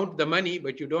you count the money,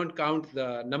 but you don't count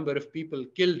the number of people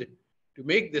killed to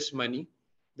make this money,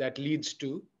 that leads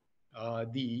to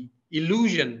the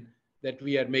illusion that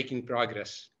we are making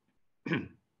progress.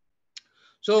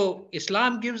 So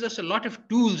Islam gives us a lot of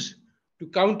tools to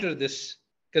counter this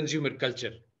consumer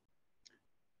culture.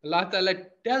 Allah Ta'ala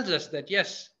tells us that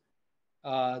yes,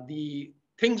 the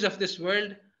things of this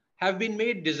world have been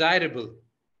made desirable.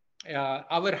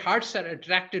 Our hearts are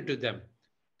attracted to them.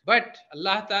 But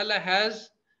Allah Ta'ala has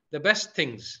the best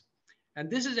things. And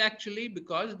this is actually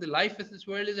because the life of this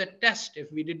world is a test.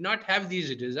 If we did not have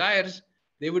these desires,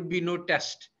 there would be no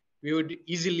test. We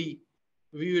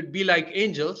would be like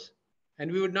angels,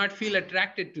 and we would not feel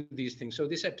attracted to these things. So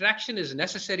this attraction is a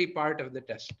necessary part of the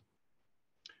test.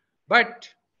 But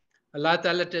Allah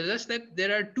Ta'ala tells us that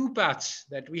there are two paths,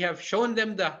 that we have shown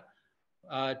them the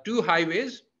two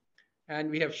highways,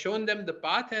 and we have shown them the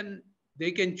path, and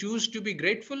they can choose to be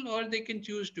grateful or they can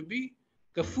choose to be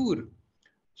kafur.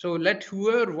 So let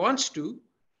whoever wants to,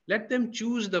 let them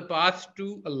choose the path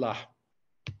to Allah.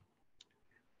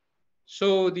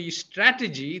 So the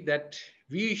strategy that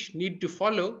we need to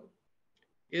follow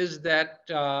is that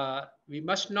we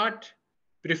must not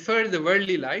prefer the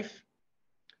worldly life,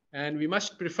 and we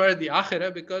must prefer the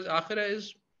akhirah, because akhirah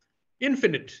is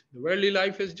infinite. The worldly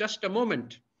life is just a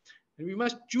moment. And we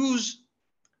must choose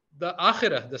the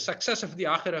akhirah, the success of the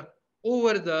akhirah,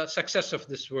 over the success of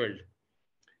this world.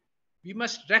 We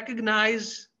must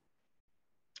recognize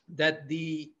that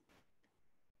the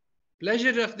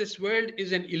pleasure of this world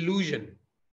is an illusion.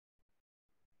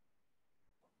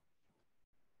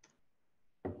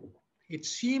 It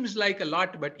seems like a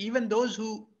lot, but even those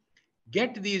who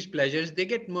get these pleasures, they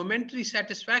get momentary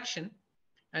satisfaction,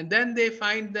 and then they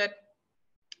find that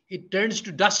it turns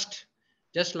to dust,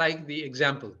 just like the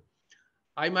example.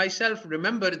 I myself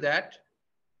remember that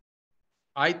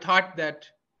I thought that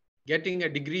getting a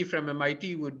degree from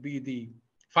MIT would be the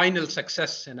final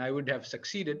success and I would have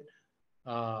succeeded.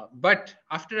 But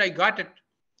after I got it,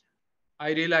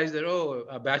 I realized that, oh,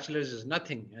 a bachelor's is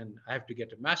nothing and I have to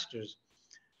get a master's,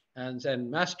 and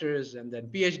then master's and then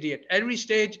PhD. At every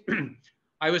stage,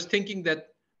 I was thinking that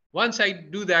once I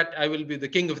do that, I will be the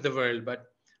king of the world. But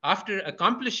after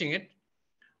accomplishing it,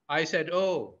 I said,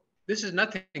 oh, this is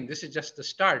nothing. This is just the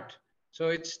start. So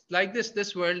it's like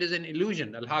this world is an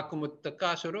illusion. Alhaakumut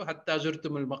takasuru hatta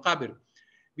zurtumul maqabir.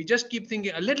 We just keep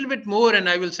thinking a little bit more and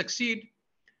I will succeed.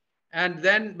 And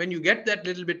then when you get that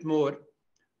little bit more,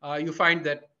 you find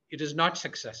that it is not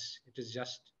success. It is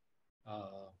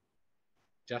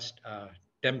just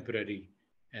temporary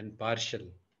and partial.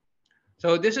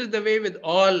 So this is the way with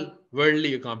all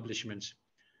worldly accomplishments.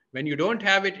 When you don't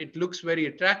have it, it looks very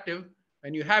attractive.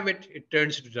 When you have it, it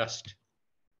turns to dust.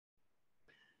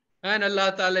 And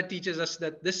Allah Ta'ala teaches us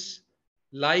that this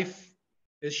life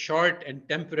is short and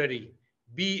temporary.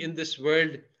 Be in this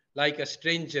world like a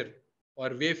stranger or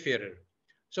wayfarer.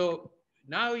 So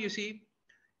now you see,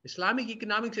 Islamic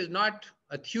economics is not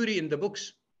a theory in the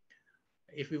books.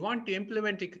 If we want to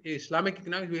implement Islamic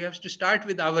economics, we have to start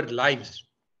with our lives.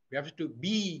 We have to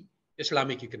be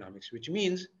Islamic economics, which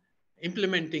means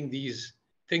implementing these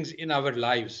things in our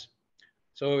lives.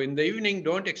 So in the evening,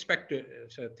 don't expect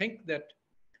to think that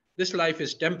this life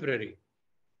is temporary.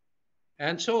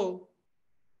 And so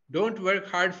don't work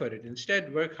hard for it.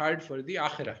 Instead, work hard for the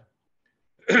akhirah.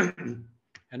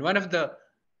 And one of the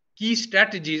key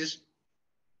strategies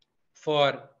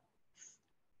for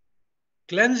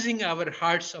cleansing our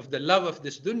hearts of the love of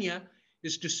this dunya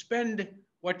is to spend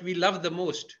what we love the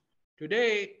most.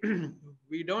 Today,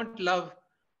 we don't love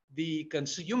the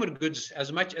consumer goods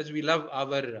as much as we love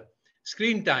our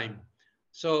screen time.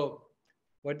 So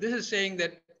what this is saying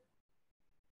that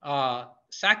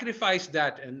sacrifice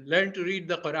that and learn to read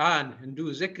the Quran and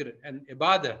do zikr and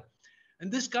ibadah.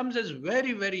 And this comes as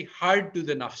very, very hard to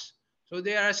the nafs. So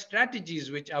there are strategies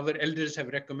which our elders have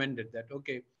recommended that,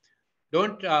 okay,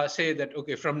 don't say that,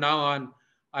 okay, from now on,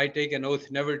 I take an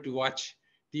oath never to watch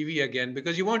TV again,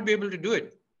 because you won't be able to do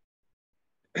it.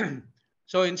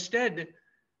 So instead,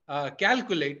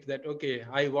 calculate that, okay,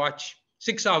 I watch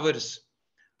 6 hours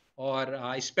or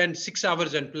I spend 6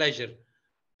 hours on pleasure.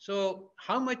 So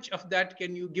how much of that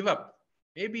can you give up?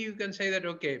 Maybe you can say that,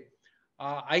 okay,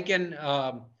 I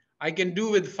I can do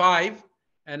with 5,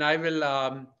 and I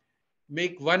will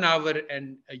make 1 hour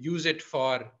and use it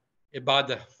for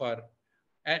ibadah.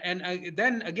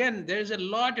 Then again, there's a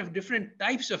lot of different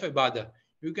types of ibadah.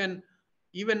 You can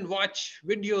even watch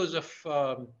videos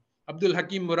of Abdul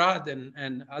Hakim Murad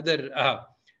and other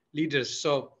leaders.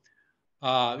 So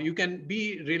you can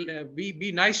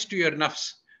be nice to your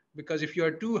nafs, because if you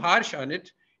are too harsh on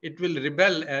it, it will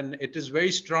rebel, and it is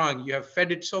very strong. You have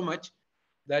fed it so much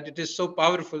that it is so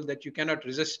powerful that you cannot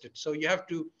resist it. So you have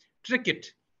to trick it.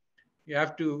 You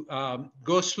have to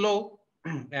go slow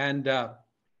and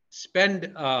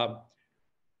spend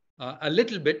a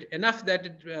little bit, enough that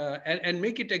it, and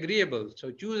make it agreeable.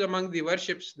 So choose among the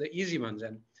worships the easy ones,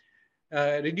 and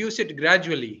reduce it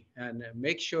gradually, and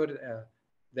make sure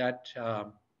that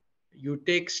you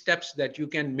take steps that you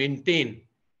can maintain,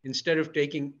 instead of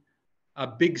taking a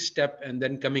big step and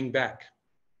then coming back.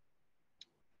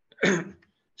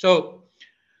 So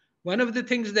one of the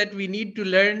things that we need to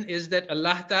learn is that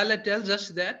Allah Ta'ala tells us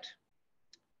that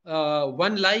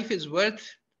one life is worth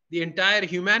the entire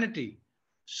humanity.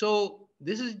 So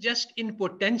this is just in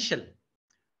potential.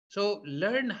 So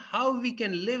learn how we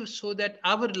can live so that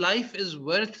our life is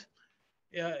worth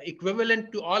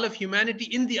equivalent to all of humanity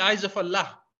in the eyes of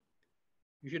Allah.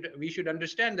 We should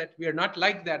understand that we are not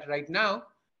like that right now,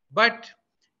 but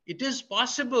it is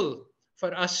possible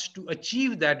for us to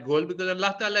achieve that goal, because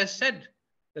Allah Ta'ala has said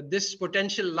that this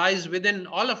potential lies within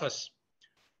all of us.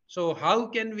 So how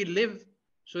can we live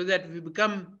so that we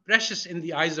become precious in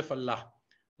the eyes of Allah?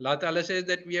 Allah Ta'ala says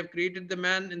that we have created the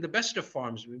man in the best of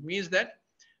forms. It means that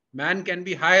man can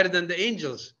be higher than the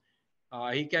angels.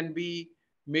 He can be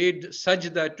made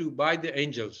sajda to by the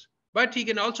angels, but he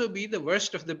can also be the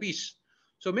worst of the beasts.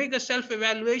 So make a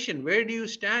self-evaluation. Where do you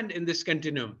stand in this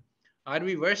continuum? Are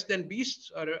we worse than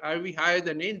beasts, or are we higher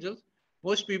than angels?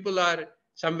 Most people are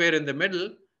somewhere in the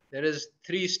middle. There is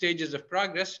 3 stages of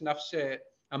progress. Nafs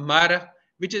ammara,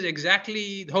 which is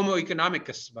exactly Homo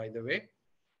economicus, by the way.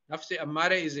 Nafs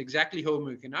ammara is exactly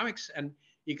Homo economics, and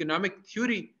economic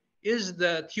theory is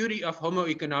the theory of Homo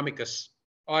economicus,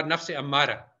 or nafs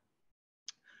ammara.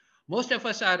 Most of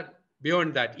us are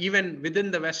beyond that. Even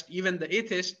within the West, even the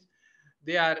atheists,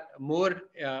 they are more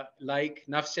like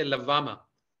nafs lawwama.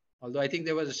 Although I think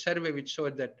there was a survey which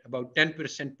showed that about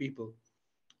 10% people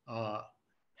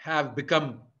have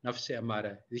become nafs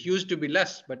ammara. It used to be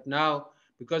less, but now,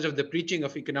 because of the preaching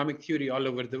of economic theory all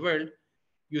over the world,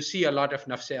 you see a lot of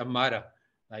nafs ammara,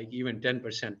 like even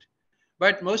 10%.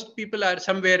 But most people are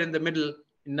somewhere in the middle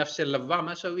in nafs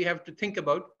lawwama. So we have to think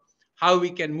about how we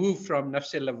can move from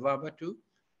nafs lawwama to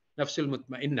nafs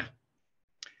mutmainnah.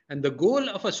 And the goal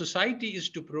of a society is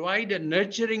to provide a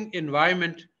nurturing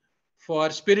environment for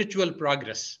spiritual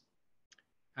progress.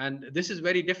 And this is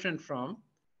very different from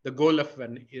the goal of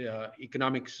an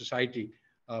economic society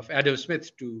of Adam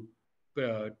Smith to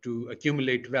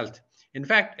accumulate wealth. In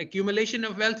fact, accumulation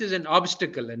of wealth is an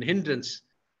obstacle and hindrance,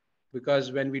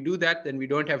 because when we do that, then we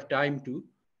don't have time to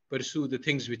pursue the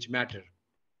things which matter.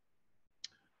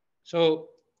 So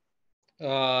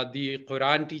the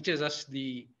Quran teaches us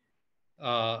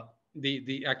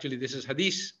actually this is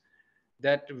hadith,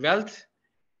 that wealth,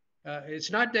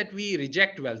 it's not that we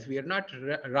reject wealth. We are not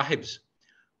rahibs.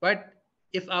 But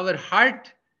if our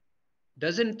heart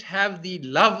doesn't have the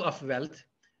love of wealth,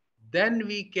 then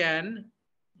we can,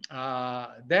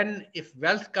 then if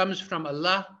wealth comes from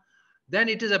Allah, then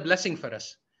it is a blessing for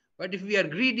us. But if we are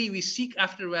greedy, we seek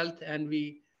after wealth, and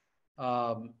we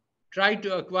try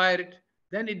to acquire it,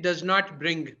 then it does not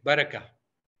bring barakah.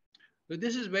 So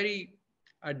this is very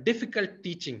difficult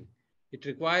teaching. It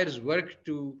requires work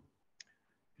to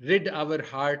rid our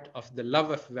heart of the love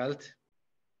of wealth.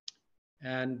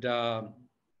 And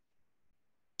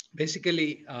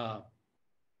basically,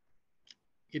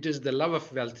 it is the love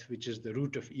of wealth which is the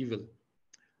root of evil.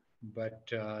 But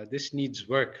this needs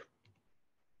work.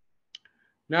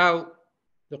 Now,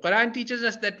 the Quran teaches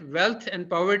us that wealth and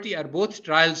poverty are both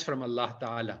trials from Allah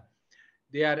Ta'ala.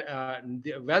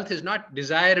 Wealth is not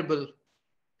desirable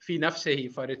fi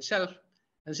nafsihi, for itself.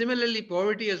 And similarly,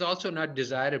 poverty is also not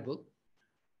desirable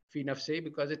fi nafsihi,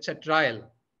 because it's a trial.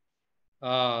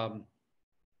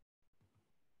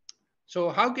 So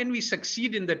how can we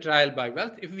succeed in the trial by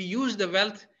wealth? If we use the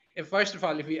wealth, first of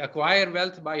all, if we acquire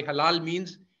wealth by halal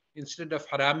means instead of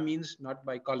haram means, not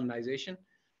by colonization.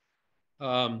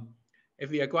 If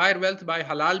we acquire wealth by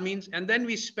halal means, and then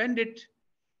we spend it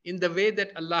in the way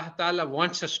that Allah Ta'ala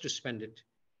wants us to spend it,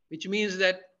 which means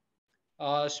that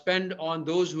spend on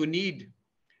those who need.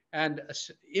 And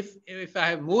if I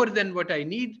have more than what I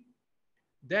need,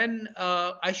 then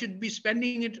I should be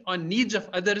spending it on needs of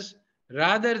others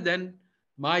rather than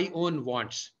my own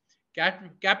wants.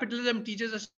 Capitalism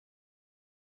teaches us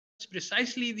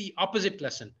precisely the opposite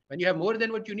lesson. When you have more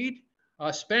than what you need,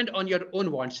 spend on your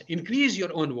own wants, increase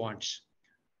your own wants.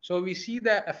 So we see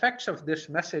the effects of this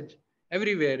message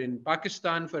everywhere. In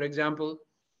Pakistan, for example,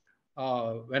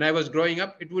 when I was growing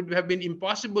up, it would have been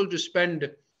impossible to spend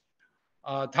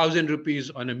 1,000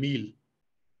 rupees on a meal,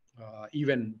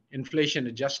 even inflation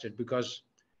adjusted, because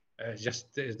just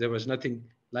there was nothing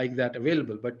like that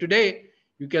available. But today,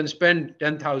 you can spend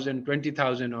 10,000,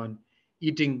 20,000 on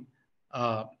eating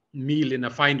a meal in a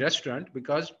fine restaurant,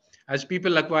 because as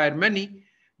people acquire money,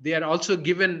 they are also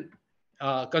given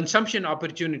consumption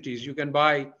opportunities. You can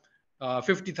buy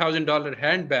 $50,000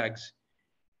 handbags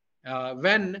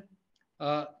when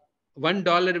uh,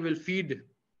 $1 will feed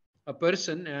a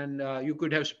person, and you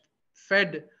could have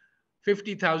fed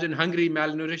 50,000 hungry,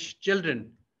 malnourished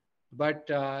children. But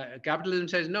capitalism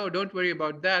says, no, don't worry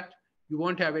about that. You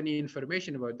won't have any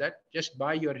information about that. Just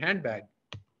buy your handbag.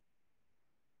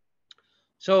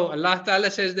 So Allah Ta'ala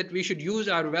says that we should use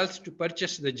our wealth to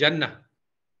purchase the Jannah.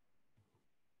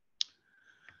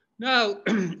 Now,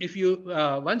 if you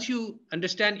once you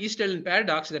understand Eastern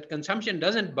paradox that consumption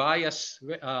doesn't buy us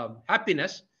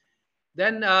happiness,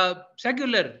 then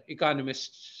secular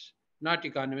economists, not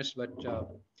economists, but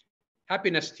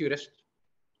happiness theorists,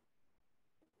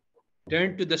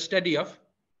 turn to the study of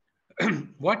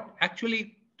what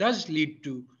actually does lead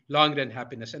to long-run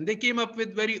happiness. And they came up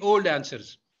with very old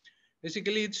answers.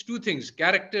 Basically, it's two things: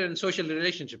 character and social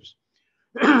relationships.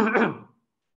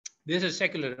 This is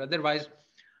secular. Otherwise,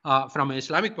 from an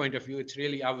Islamic point of view, it's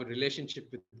really our relationship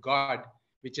with God,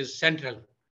 which is central.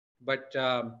 But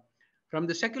from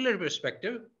the secular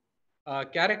perspective,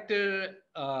 character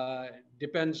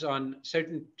depends on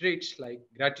certain traits like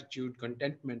gratitude,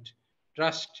 contentment,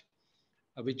 trust,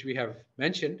 which we have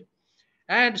mentioned,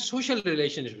 and social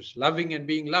relationships, loving and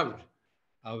being loved.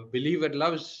 A believer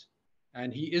loves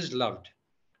and he is loved.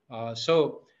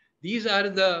 So these are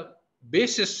the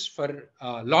basis for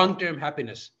long-term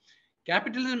happiness.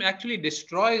 Capitalism actually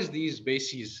destroys these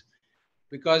bases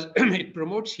because it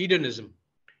promotes hedonism,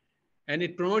 and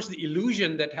it promotes the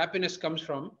illusion that happiness comes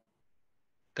from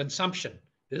consumption.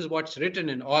 This is what's written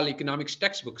in all economics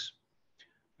textbooks.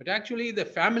 But actually, the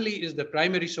family is the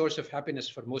primary source of happiness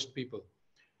for most people.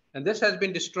 And this has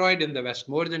been destroyed in the West.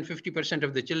 More than 50%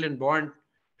 of the children born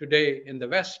today in the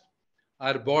West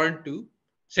are born to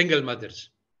single mothers.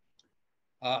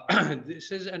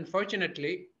 This is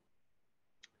unfortunately,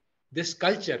 this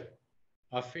culture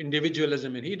of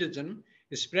individualism and hedonism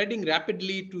is spreading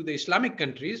rapidly to the Islamic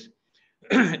countries,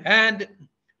 and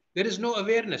there is no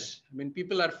awareness. I mean,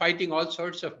 people are fighting all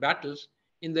sorts of battles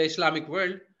in the Islamic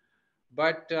world,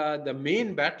 but the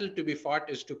main battle to be fought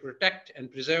is to protect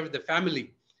and preserve the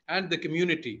family and the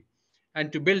community,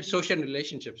 and to build social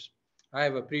relationships. I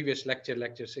have a previous lecture,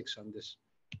 lecture 6, on this.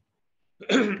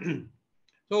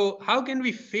 So how can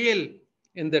we fail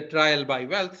in the trial by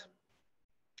wealth?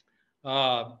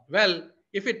 Well,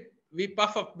 if we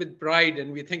puff up with pride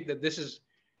and we think that this is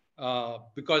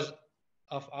because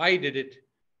of I did it,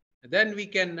 then we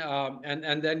can,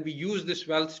 and then we use this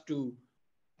wealth to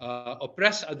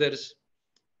oppress others.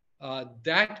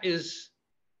 That is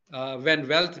when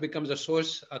wealth becomes a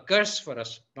source, a curse for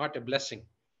us, not a blessing.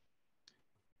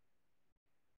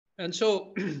 And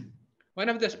so one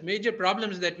of the major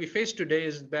problems that we face today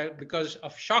is that because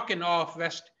of shock and awe of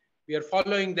West, we are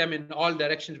following them in all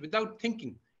directions without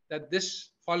thinking that this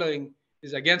following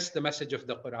is against the message of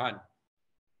the Quran.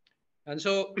 And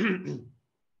so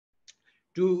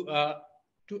to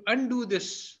undo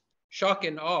this shock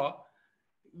and awe,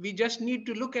 we just need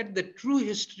to look at the true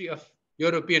history of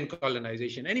European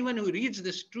colonization. Anyone who reads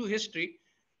this true history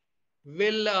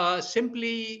will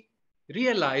simply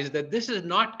realize that this is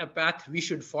not a path we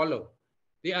should follow.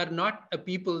 They are not a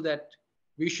people that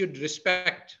we should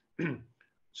respect.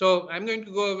 So I'm going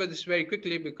to go over this very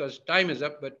quickly because time is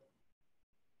up, but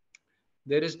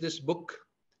there is this book,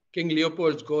 King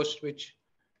Leopold's Ghost, which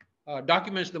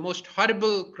documents the most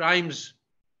horrible crimes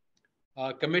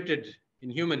committed in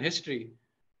human history,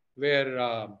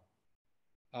 where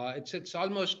it's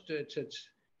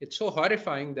so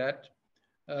horrifying that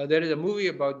there is a movie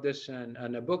about this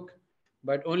and a book,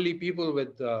 but only people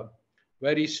with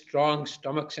very strong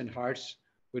stomachs and hearts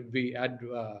would be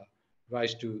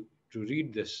advised to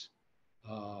read this.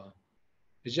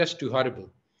 It's just too horrible.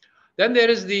 Then there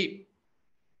is the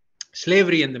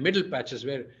slavery in the Middle Patches,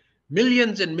 where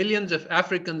millions and millions of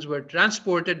Africans were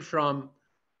transported from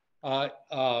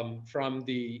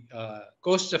the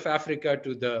coasts of Africa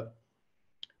to the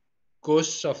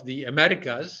coasts of the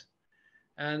Americas.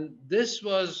 And this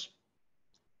was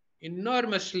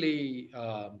enormously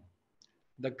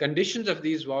the conditions of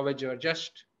these voyages are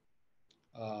just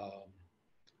uh,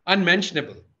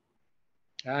 unmentionable.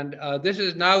 And this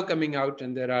is now coming out,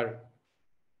 and there are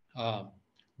uh,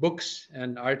 books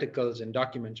and articles and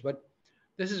documents. But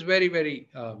this is very, very,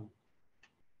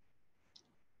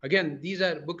 again, these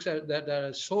are books that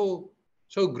are so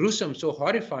gruesome, so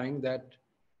horrifying that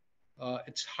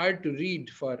it's hard to read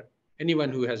for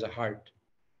anyone who has a heart.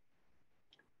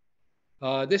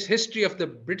 This history of the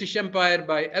British Empire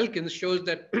by Elkins shows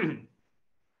that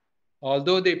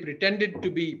although they pretended to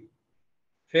be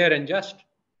fair and just,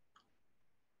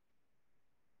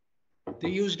 they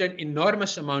used an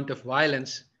enormous amount of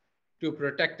violence to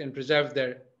protect and preserve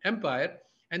their empire,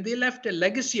 and they left a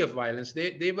legacy of violence.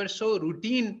 They were so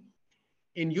routine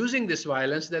in using this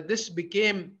violence that this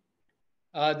became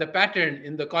the pattern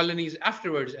in the colonies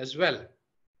afterwards as well.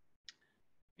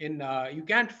 You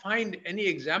can't find any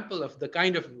example of the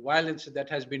kind of violence that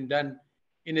has been done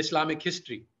in Islamic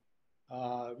history.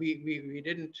 We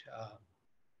didn't.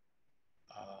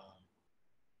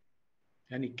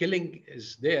 Any killing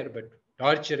is there, but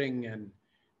torturing and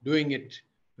doing it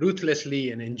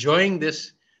ruthlessly and enjoying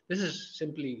this is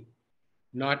simply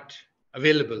not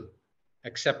available,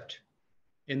 except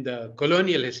in the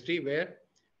colonial history where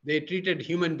they treated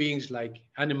human beings like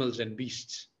animals and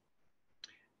beasts.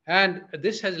 And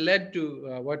this has led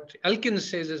to what Elkins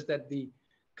says is that the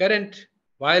current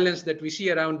violence that we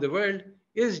see around the world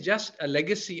is just a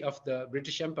legacy of the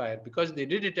British Empire, because they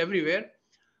did it everywhere.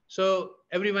 So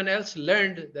everyone else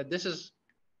learned that this is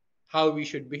how we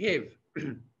should behave.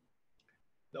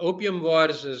 The Opium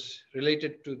Wars is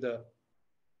related to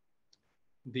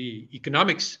the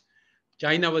economics.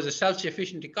 China was a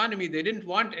self-sufficient economy. They didn't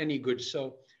want any goods.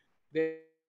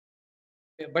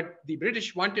 But the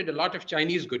British wanted a lot of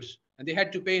Chinese goods, and they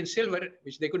had to pay in silver,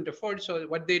 which they couldn't afford. So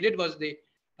what they did was they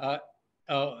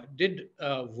did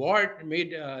war,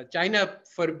 made China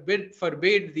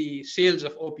forbade the sales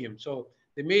of opium. So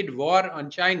they made war on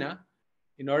China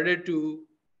in order to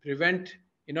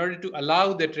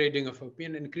allow the trading of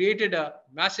opium, and created a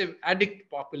massive addict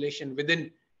population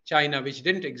within China, which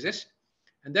didn't exist.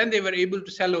 And then they were able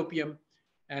to sell opium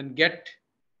and get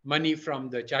money from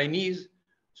the Chinese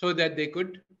so that they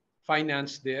could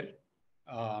finance their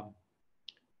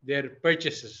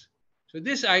purchases. So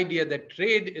this idea that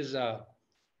trade is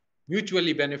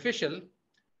mutually beneficial,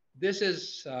 this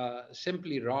is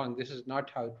simply wrong. This is not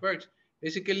how it works.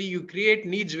 Basically, you create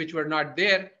needs which were not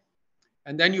there,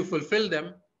 and then you fulfill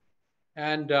them.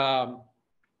 And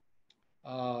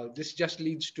this just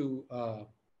leads to a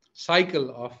cycle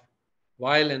of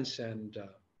violence and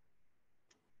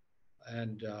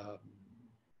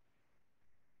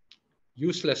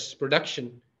useless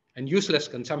production and useless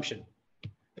consumption.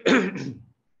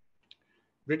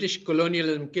 British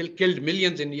colonialism killed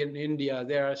millions in India.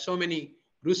 There are so many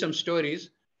gruesome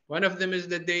stories. One of them is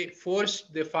that they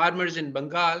forced the farmers in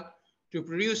Bengal to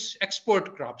produce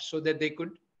export crops so that they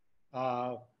could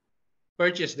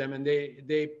purchase them, and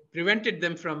they prevented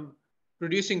them from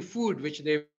producing food which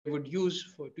they would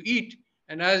use to eat.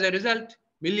 And as a result,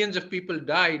 millions of people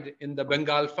died in the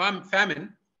Bengal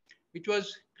famine, which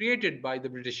was created by the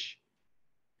British.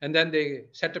 And then they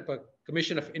set up a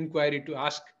commission of inquiry to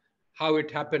ask how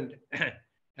it happened.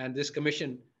 And this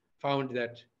commission found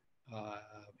that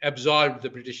absolved the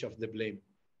British of the blame.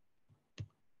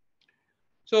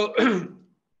 So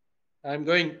I'm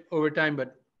going over time,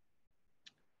 but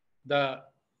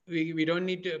we don't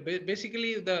need to.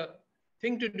 Basically, the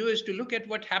thing to do is to look at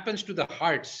what happens to the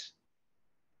hearts.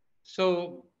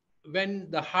 So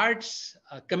when the hearts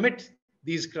commit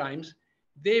these crimes,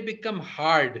 they become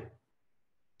hard,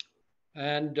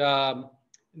 and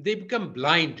they become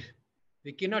blind.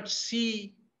 They cannot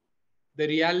see the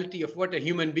reality of what a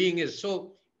human being is.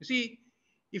 So you see,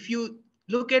 if you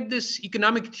look at this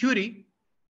economic theory,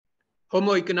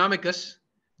 Homo economicus,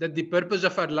 that the purpose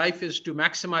of our life is to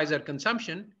maximize our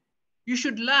consumption, you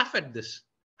should laugh at this.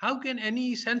 How can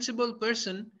any sensible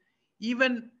person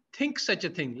even think such a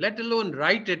thing, let alone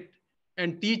write it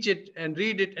and teach it and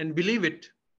read it and believe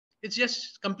it? It's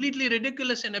just completely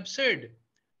ridiculous and absurd.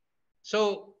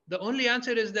 So the only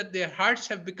answer is that their hearts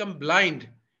have become blind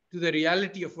to the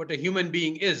reality of what a human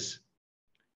being is.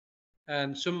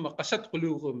 And summa qasat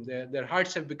qulubuhum, their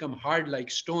hearts have become hard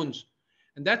like stones.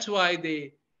 And that's why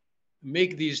they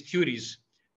make these theories.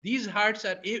 These hearts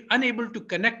are unable to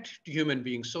connect to human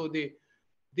beings. So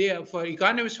they are, for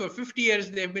economists for 50 years,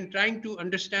 they've been trying to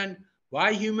understand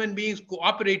why human beings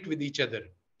cooperate with each other.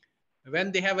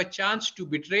 When they have a chance to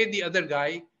betray the other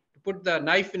guy, to put the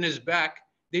knife in his back,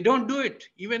 they don't do it,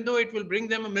 even though it will bring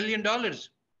them $1 million.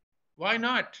 Why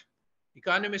not?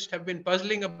 Economists have been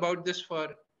puzzling about this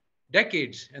for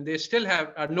decades, and they still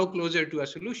are no closer to a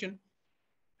solution.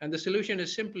 And the solution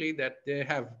is simply that the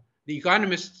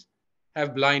economists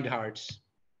have blind hearts.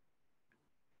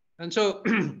 And so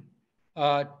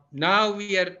now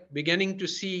we are beginning to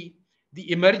see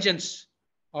the emergence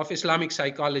of Islamic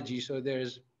psychology. So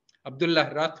there's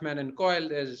Abdullah Rathman and Coyle,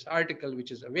 there's this article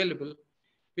which is available,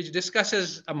 which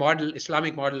discusses a model,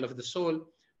 Islamic model of the soul.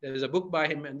 There is a book by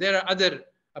him, and there are other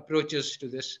approaches to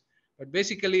this. But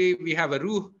basically, we have a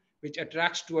ruh, which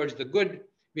attracts towards the good.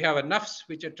 We have a nafs,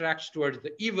 which attracts towards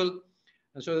the evil.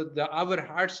 And so our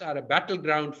hearts are a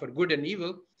battleground for good and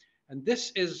evil. And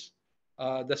this is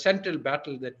the central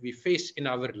battle that we face in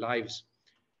our lives.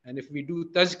 And if we do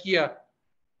tazkiyah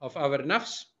of our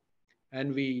nafs,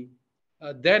 and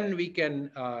then we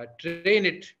can train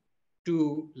it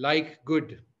to like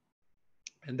good.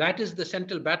 And that is the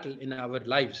central battle in our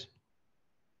lives.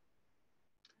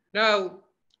 Now,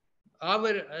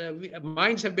 our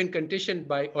minds have been conditioned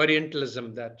by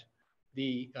Orientalism that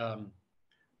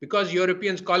because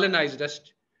Europeans colonized us,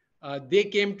 they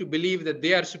came to believe that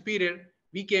they are superior.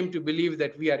 We came to believe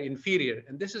that we are inferior.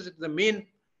 And this is the main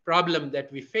problem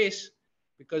that we face,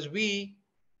 because we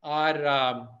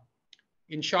are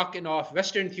in shock and awe of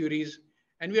Western theories,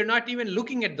 and we are not even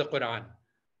looking at the Quran.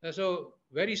 So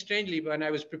very strangely, when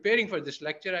I was preparing for this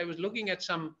lecture, I was looking at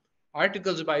some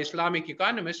articles by Islamic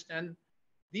economists, and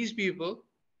these people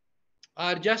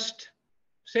are just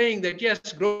saying that,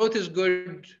 yes, growth is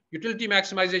good, utility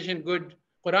maximization good,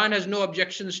 Quran has no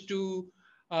objections to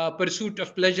pursuit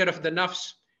of pleasure of the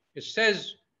nafs. It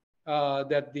says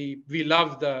that we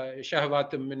love the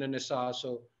shahwatum min an-nisa,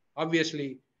 so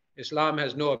obviously Islam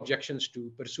has no objections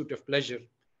to pursuit of pleasure.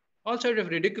 All sort of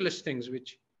ridiculous things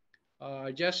which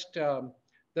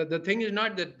the thing is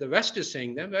not that the West is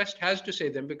saying them. West has to say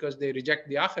them because they reject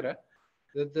the akhirah.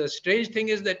 The strange thing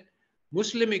is that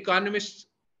Muslim economists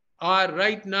are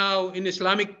right now in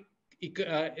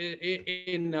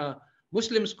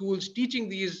Muslim schools teaching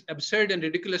these absurd and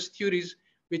ridiculous theories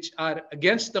which are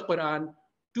against the Quran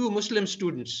to Muslim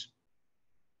students.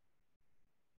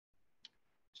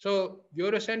 So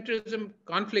Eurocentrism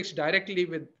conflicts directly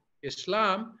with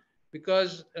Islam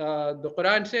because the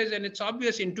Quran says, and it's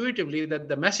obvious intuitively, that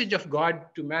the message of God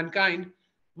to mankind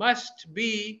must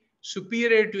be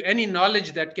superior to any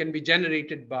knowledge that can be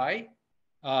generated by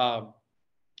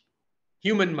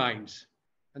human minds.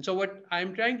 And so what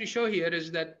I'm trying to show here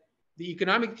is that the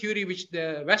economic theory which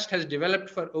the West has developed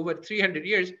for over 300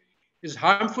 years is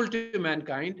harmful to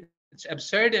mankind. It's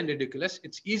absurd and ridiculous.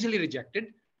 It's easily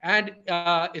rejected. And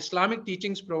Islamic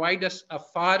teachings provide us a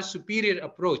far superior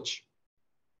approach.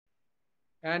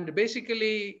 And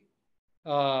basically,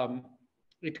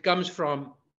 it comes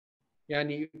from,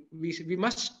 we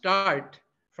must start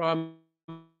from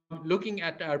looking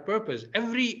at our purpose.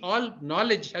 All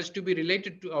knowledge has to be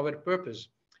related to our purpose.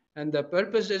 And the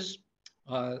purpose is,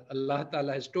 Allah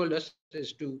Ta'ala has told us,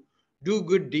 is to do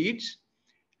good deeds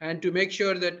and to make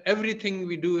sure that everything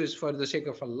we do is for the sake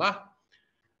of Allah.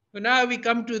 So now we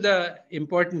come to the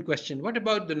important question. What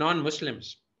about the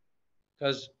non-Muslims?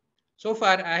 Because so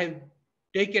far I have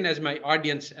taken as my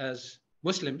audience as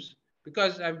Muslims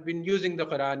because I've been using the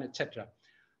Quran, etc.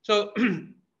 So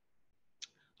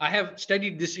I have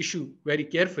studied this issue very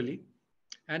carefully,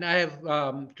 and I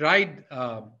have tried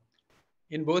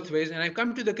in both ways, and I've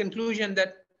come to the conclusion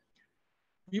that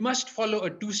we must follow a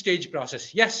two-stage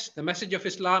process. Yes, the message of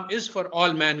Islam is for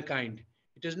all mankind.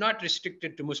 It is not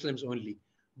restricted to Muslims only.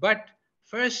 But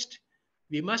first,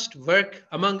 we must work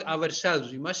among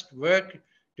ourselves. We must work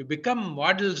to become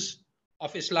models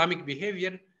of Islamic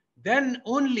behavior. Then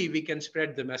only we can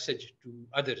spread the message to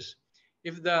others.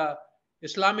 If the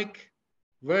Islamic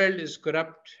world is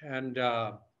corrupt and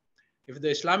if the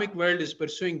Islamic world is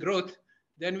pursuing growth,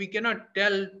 then we cannot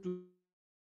tell to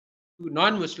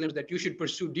non-Muslims that you should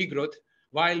pursue degrowth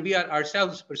while we are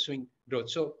ourselves pursuing growth.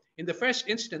 So in the first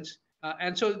instance,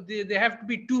 and so there have to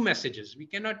be two messages. We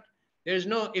cannot,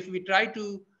 if we try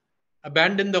to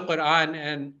abandon the Quran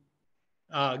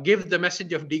and give the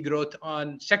message of degrowth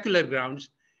on secular grounds,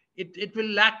 it will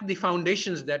lack the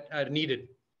foundations that are needed.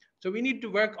 So we need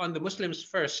to work on the Muslims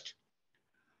first.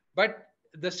 But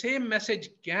the same message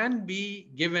can be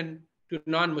given to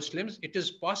non-Muslims. It is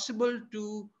possible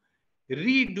to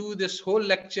redo this whole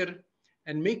lecture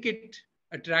and make it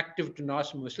attractive to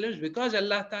non-Muslims because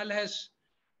Allah Ta'ala has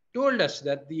told us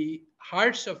that the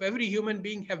hearts of every human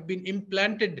being have been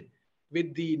implanted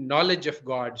with the knowledge of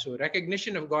God. So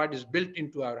recognition of God is built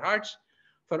into our hearts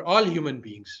for all human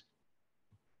beings.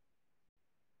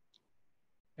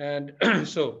 And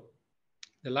so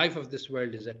the life of this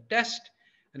world is a test.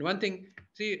 And one thing,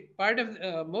 see, part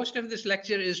of most of this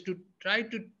lecture is to try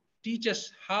to teach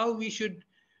us how we should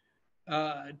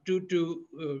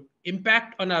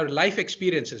impact on our life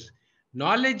experiences.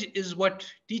 Knowledge is what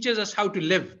teaches us how to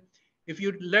live. If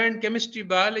you learn chemistry,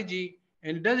 biology,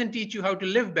 and it doesn't teach you how to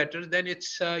live better, then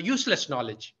it's useless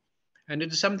knowledge. And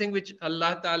it is something which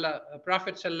Allah Ta'ala,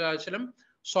 Prophet Sallallahu Alaihi Wasallam,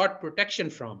 sought protection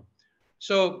from.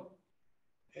 So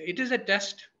it is a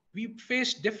test. We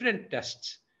face different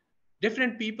tests.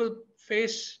 Different people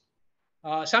face,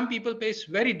 some people face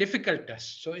very difficult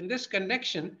tests. So in this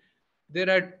connection, there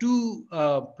are two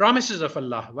promises of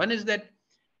Allah. One is that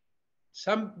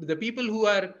the people who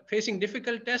are facing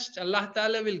difficult tests, Allah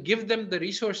Ta'ala will give them the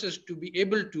resources to be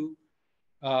able to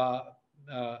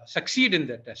succeed in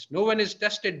that test. No one is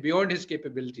tested beyond his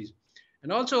capabilities.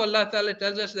 And also Allah Ta'ala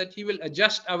tells us that he will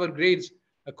adjust our grades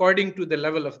according to the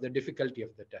level of the difficulty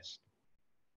of the test.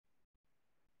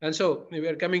 And so we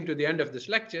are coming to the end of this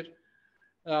lecture.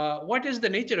 What is the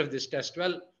nature of this test?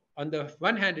 Well, on the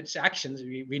one hand, it's actions.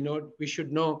 We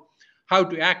should know how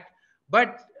to act,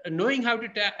 but knowing how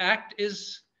to act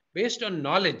is based on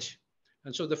knowledge.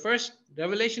 And so the first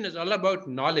revelation is all about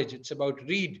knowledge. It's about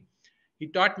read. He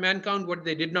taught mankind what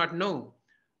they did not know.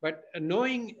 But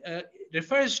knowing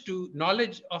refers to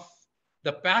knowledge of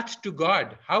the path to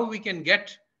God, how we can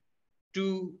get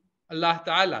to Allah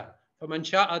Ta'ala. فَمَنْ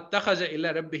شَاءَ اتَّخَذَ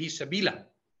إِلَى رَبِّهِ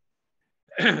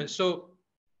سَبِيلًا. So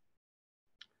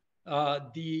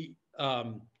the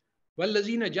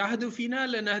وَالَّذِينَ جَاهَدُوا فِينَا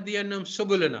لَنَهْدِيَنَّهُمْ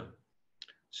سُبُلَنَا.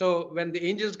 So when the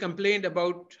angels complained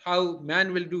about how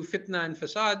man will do fitna and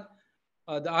fasad,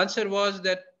 the answer was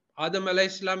that Adam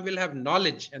alayhi salam will have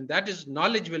knowledge, and that is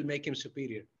knowledge will make him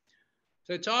superior.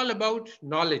 So it's all about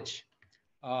knowledge.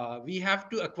 We have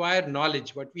to acquire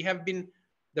knowledge.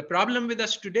 The problem with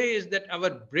us today is that our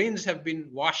brains have been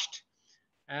washed,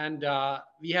 and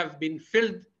we have been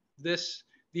filled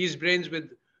these brains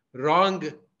with wrong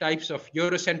types of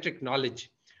Eurocentric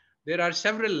knowledge. There are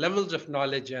several levels of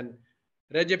knowledge, and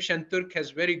Rajab Shanturk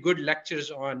has very good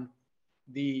lectures on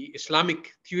the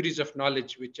Islamic theories of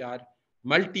knowledge, which are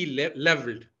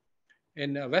multi-leveled.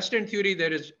 In Western theory,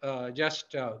 there is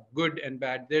just good and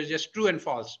bad. There's just true and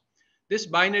false. This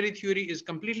binary theory is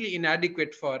completely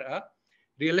inadequate for a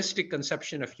realistic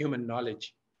conception of human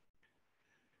knowledge.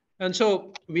 And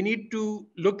so we need to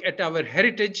look at our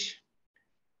heritage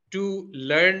to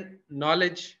learn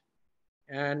knowledge,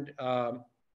 and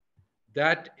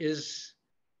that is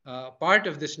part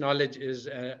of this knowledge is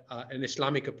an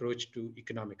Islamic approach to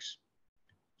economics.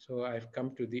 So I've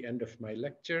come to the end of my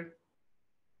lecture,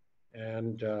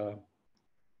 and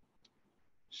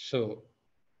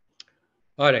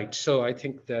all right, so I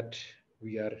think that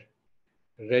we are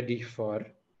ready for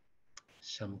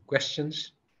some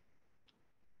questions.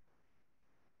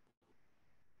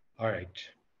 All right.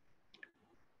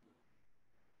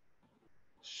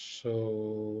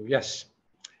 So yes,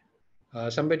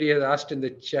 somebody has asked in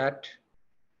the chat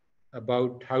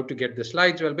about how to get the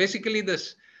slides. Well, basically the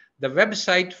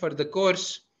website for the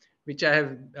course, which I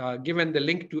have given the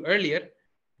link to earlier,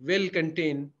 will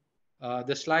contain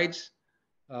the slides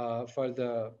for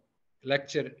the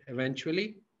lecture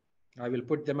eventually. I will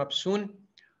put them up soon.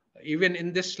 Even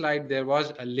in this slide, there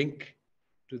was a link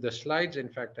to the slides. In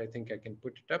fact, I think I can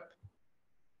put it up.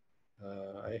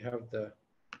 I have the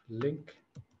link.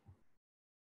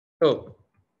 So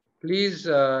please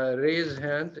raise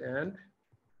hand and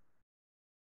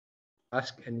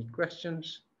ask any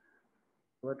questions.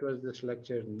 What was this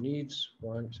lecture? Needs,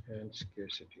 wants, and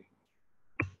scarcity.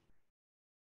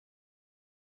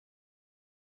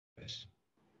 Yes.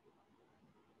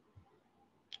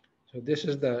 So this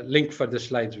is the link for the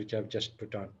slides which I've just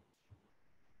put on.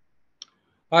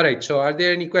 All right. So are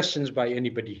there any questions by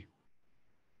anybody?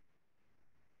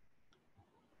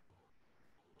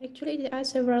 Actually, there are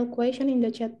several questions in the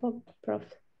chat box, Prof.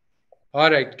 All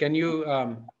right. Can you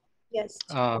yes.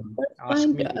 ask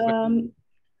me?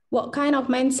 What kind of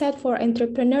mindset for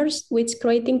entrepreneurs with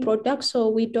creating products so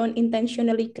we don't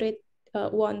intentionally create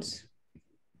ones?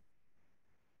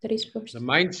 That is first. The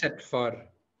mindset for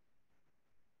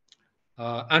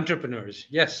entrepreneurs.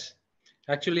 Yes.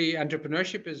 Actually,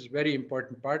 entrepreneurship is a very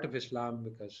important part of Islam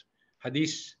because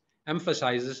Hadith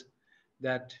emphasizes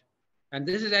that, and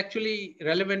this is actually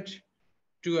relevant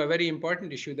to a very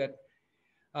important issue, that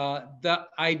the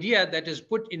idea that is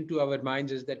put into our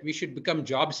minds is that we should become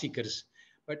job seekers.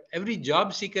 But every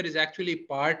job seeker is actually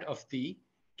part of the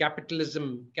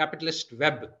capitalist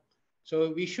web.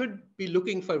 So we should be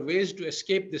looking for ways to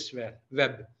escape this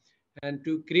web and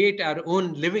to create our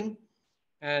own living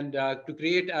and to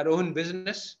create our own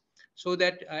business, so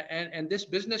that and this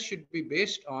business should be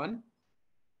based on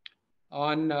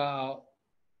well,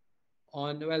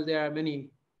 there are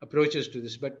many approaches to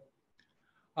this, but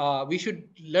we should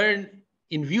learn,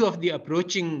 in view of the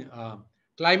approaching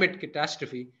climate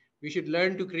catastrophe, we should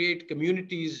learn to create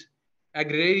communities,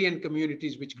 agrarian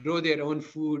communities, which grow their own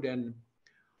food and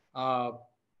uh,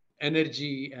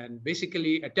 energy, and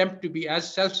basically attempt to be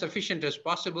as self-sufficient as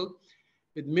possible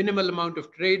with minimal amount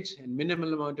of trades and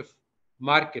minimal amount of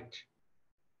market.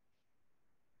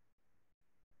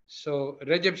 So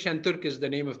Recep Şentürk is the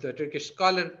name of the Turkish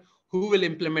scholar who will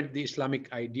implement the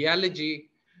Islamic ideology.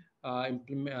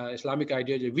 Islamic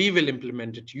ideology, we will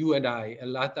implement it, you and I.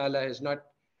 Allah Ta'ala has not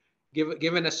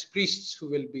given us priests who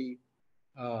will be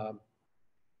uh,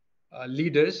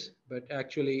 leaders, but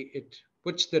actually it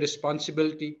puts the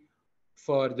responsibility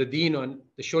for the deen on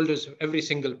the shoulders of every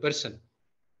single person.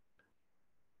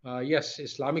 Yes,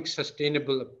 Islamic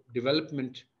sustainable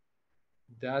development,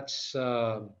 that's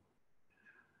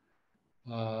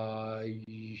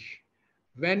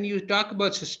when you talk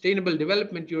about sustainable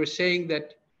development, you're saying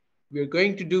that we're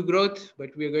going to do growth,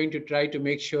 but we're going to try to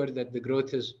make sure that the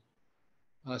growth is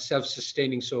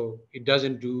self-sustaining, so it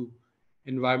doesn't do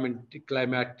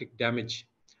climatic damage.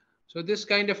 So this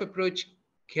kind of approach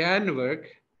can work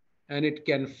and it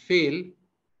can fail.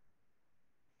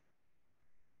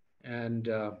 And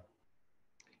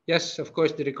yes, of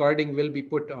course, the recording will be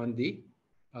put on the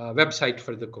website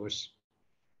for the course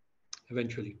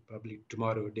eventually, probably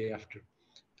tomorrow or day after.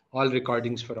 All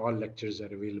recordings for all lectures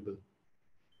are available.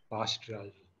 Past.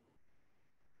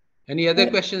 Any other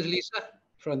questions, Lisa,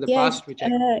 from the Yes, past?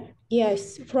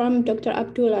 yes, from Dr.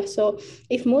 Abdullah. So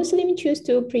if Muslims choose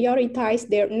to prioritize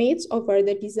their needs over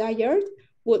the desired,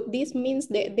 would this means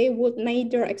that they would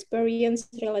neither experience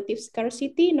relative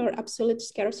scarcity nor absolute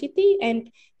scarcity?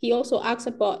 And he also asks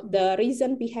about the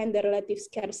reason behind the relative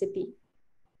scarcity.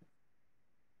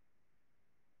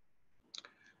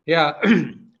 Yeah,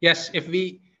 yes, if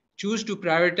we choose to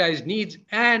prioritize needs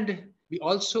and we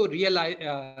also realize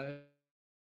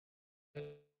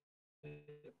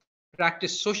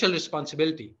practice social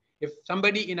responsibility. If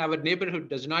somebody in our neighborhood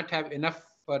does not have enough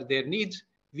for their needs,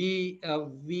 we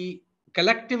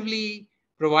collectively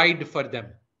provide for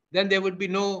them. Then there would be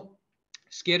no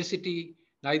scarcity,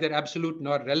 neither absolute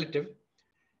nor relative.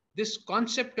 This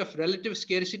concept of relative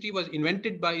scarcity was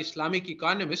invented by Islamic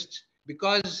economists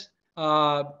because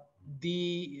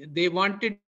they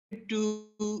wanted to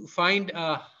find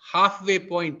a halfway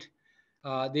point.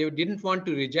 They didn't want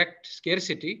to reject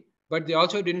scarcity, but they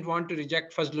also didn't want to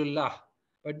reject Fazlullah.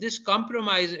 But this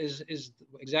compromise is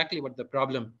exactly what the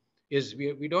problem is.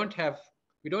 We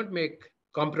don't make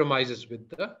compromises with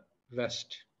the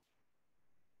West.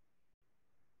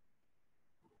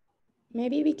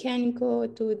 Maybe we can go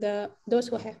to those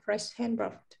who have raised hand,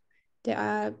 bro.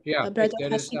 Yeah, if Brother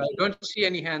there is, Hasib. I don't see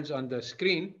any hands on the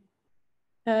screen.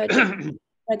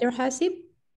 Brother Hasib,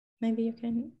 maybe you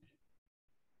can.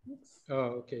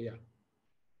 Oh, okay, yeah.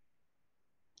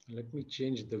 Let me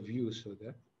change the view so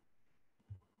that.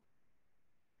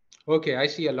 Okay, I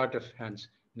see a lot of hands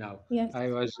now. Yes. I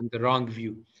was in the wrong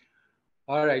view.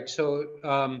 All right, so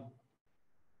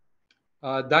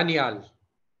Daniel.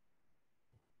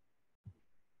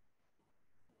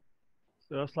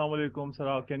 So, Assalamu alaikum,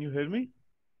 sir. Can you hear me?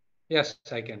 Yes,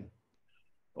 I can.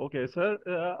 Okay, sir.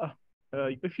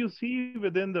 If you see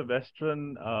within the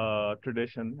Western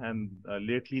tradition and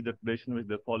lately the tradition which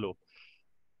they follow,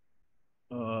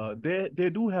 they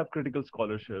do have critical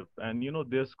scholarship, and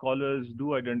their scholars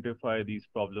do identify these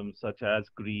problems such as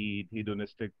greed,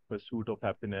 hedonistic pursuit of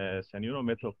happiness, and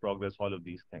myth of progress, all of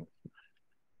these things.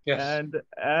 Yes. And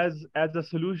as a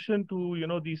solution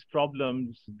to these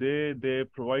problems, they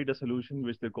provide a solution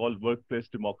which they call workplace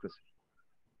democracy.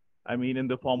 I mean, in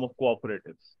the form of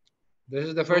cooperatives. This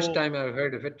is the first time I've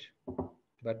heard of it,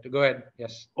 but go ahead.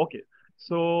 Yes. Okay.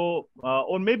 So,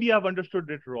 or maybe I've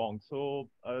understood it wrong. So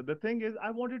the thing is,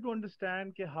 I wanted to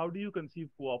understand okay, how do you conceive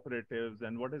cooperatives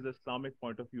and what is the Islamic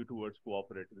point of view towards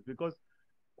cooperatives? Because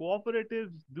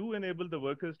cooperatives do enable the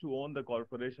workers to own the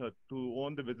corporation, to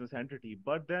own the business entity,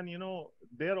 but then,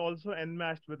 they're also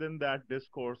enmeshed within that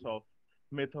discourse of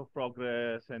myth of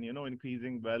progress and,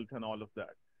 increasing wealth and all of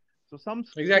that. So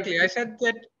Exactly. I said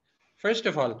that, first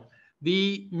of all,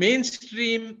 the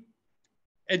mainstream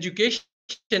education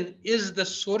is the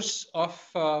source of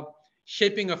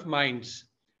shaping of minds.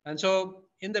 And so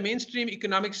in the mainstream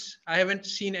economics, I haven't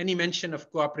seen any mention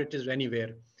of cooperatives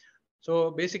anywhere.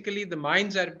 So basically the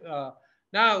minds are,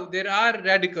 now there are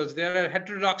radicals, there are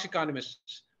heterodox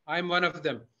economists. I'm one of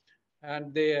them.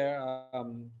 And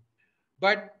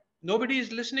but nobody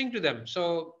is listening to them.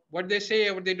 So what they say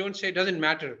or what they don't say doesn't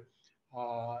matter.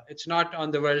 It's not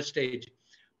on the world stage.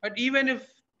 But even if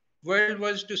world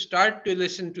was to start to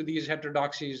listen to these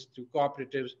heterodoxies, to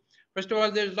cooperatives, First of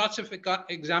all, there's lots of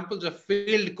examples of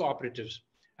failed cooperatives,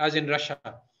 as in Russia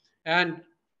and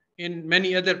in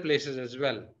many other places as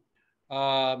well.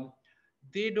 Um,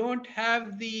 they don't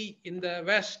have in the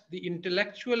West, the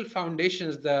intellectual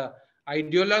foundations, the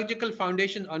ideological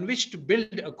foundations on which to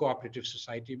build a cooperative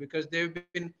society, because they've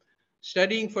been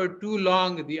studying for too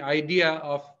long the idea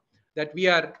of that we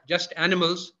are just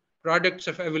animals, products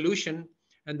of evolution,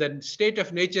 and the state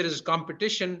of nature is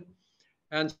competition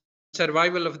and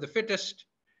survival of the fittest.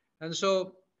 And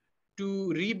so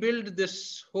to rebuild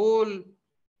this whole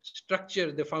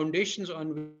structure, the foundations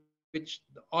on which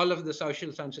all of the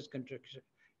social sciences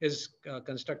is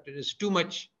constructed, is too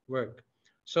much work.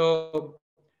 So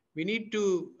we need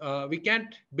to, we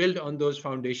can't build on those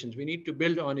foundations. We need to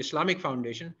build on Islamic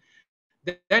foundation.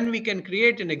 Then we can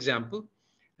create an example.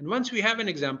 And once we have an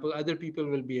example, other people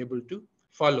will be able to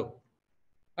follow.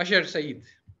 Ashar Saeed.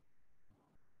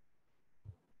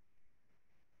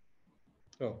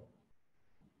 Oh.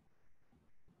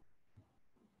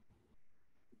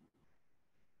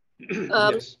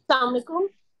 Yes. Assalamualaikum.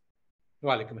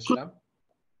 Walaikum assalam.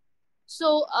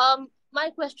 So my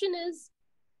question is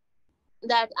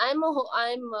that I'm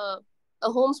a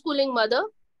homeschooling mother,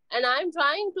 and I'm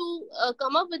trying to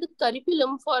come up with a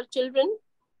curriculum for children,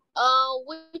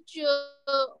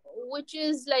 which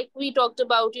is like we talked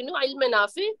about, ilm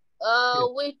nafi,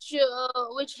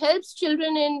 which helps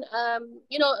children in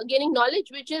gaining knowledge,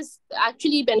 which is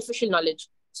actually beneficial knowledge.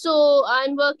 So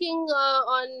I'm working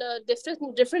on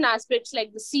different aspects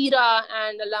like the Sira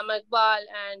and Allama Iqbal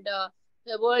and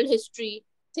the world history,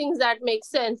 things that make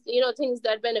sense, things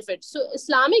that benefit. So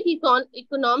Islamic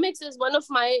economics is one of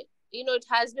my, it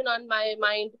has been on my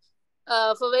mind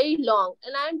for very long,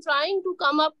 and I'm trying to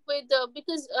come up with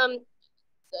because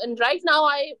and right now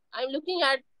I'm looking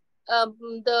at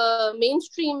the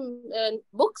mainstream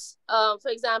books. For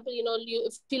example,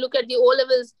 if you look at the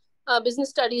O-levels business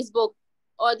studies book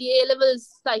or the A-levels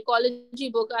psychology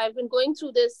book, I've been going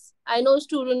through this. I know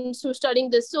students who are studying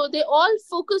this, so they all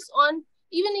focus on,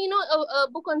 even a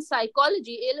book on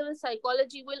psychology, A-level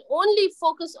psychology, will only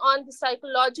focus on the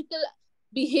psychological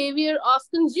behavior of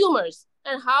consumers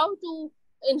and how to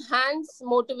enhance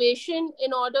motivation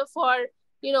in order for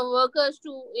workers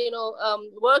to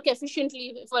work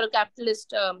efficiently for a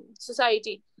capitalist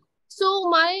society. So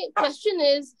my question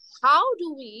is, how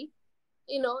do we,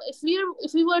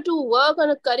 if we were to work on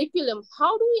a curriculum,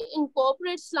 how do we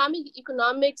incorporate Islamic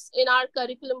economics in our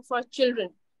curriculum for children?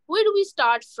 Where do we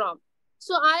start from?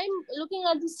 So I'm looking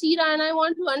at the Sira, and I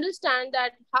want to understand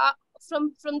that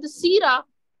from the Sira,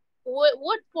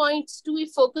 what points do we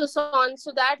focus on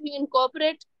so that we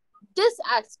incorporate this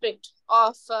aspect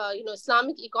of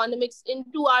Islamic economics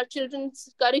into our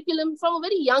children's curriculum from a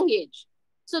very young age,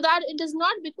 so that it does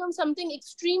not become something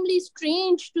extremely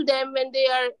strange to them when they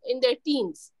are in their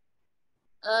teens.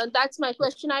 That's my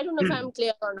question. I don't know if I'm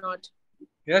clear or not.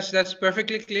 Yes, that's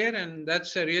perfectly clear, and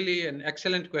that's really an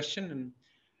excellent question.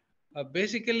 And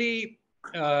basically,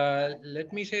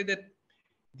 let me say that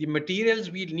the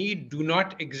materials we need do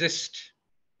not exist,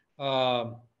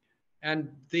 and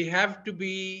they have to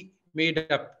be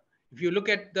made up. If you look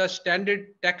at the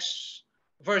standard texts,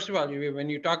 first of all, when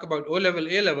you talk about O-level,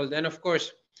 A-level, then of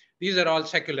course, these are all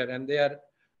secular, and they are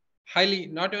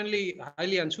not only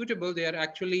highly unsuitable, they are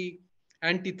actually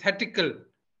antithetical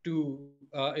to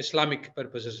Islamic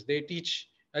purposes. They teach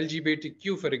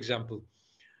LGBTQ, for example.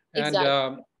 Exactly.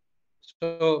 And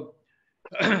so,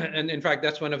 and in fact,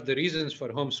 that's one of the reasons for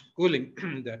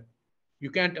homeschooling, that you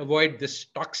can't avoid this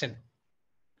toxin.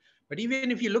 But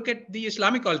even if you look at the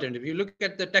Islamic alternative, you look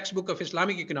at the textbook of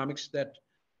Islamic economics that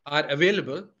are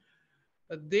available,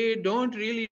 they don't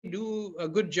really do a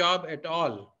good job at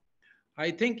all.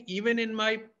 I think even in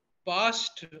my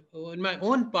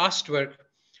own past work,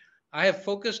 I have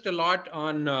focused a lot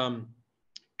on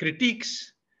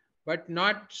critiques, but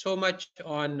not so much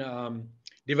on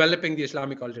developing the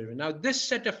Islamic alternative. Now, this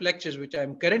set of lectures, which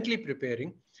I'm currently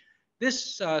preparing,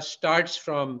 this starts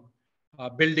from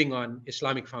building on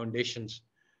Islamic foundations.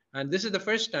 And this is the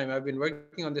first time. I've been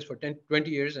working on this for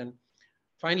 20 years, and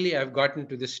finally I've gotten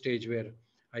to this stage where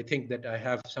I think that I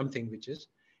have something which is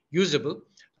usable.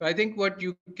 So I think what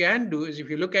you can do is, if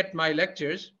you look at my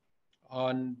lectures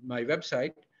on my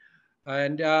website,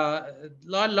 and a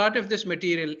lot of this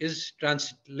material is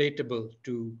translatable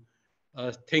to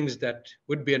things that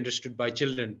would be understood by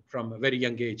children from a very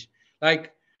young age,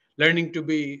 like learning to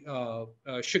be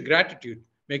gratitude,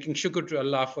 making shukr to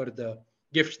Allah for the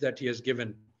gifts that He has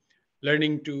given,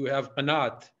 learning to have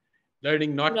qanaat,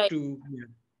 learning not to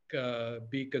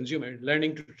be consumer,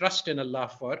 learning to trust in Allah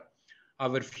for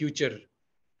our future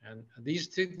And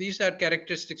these are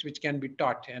characteristics which can be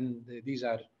taught, and these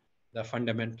are the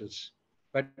fundamentals.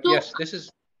 But So yes, this is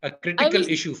a I critical was,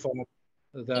 issue for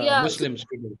the yeah, so Muslims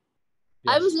today.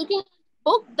 I was Yes. looking at a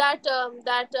book that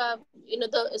the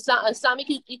Islamic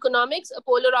Economics, a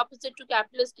polar opposite to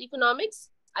capitalist economics.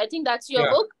 I think that's your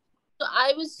Yeah. book. So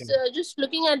I was Yeah. just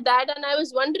looking at that, and I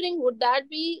was wondering, would that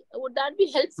be No,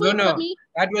 helpful for no, me?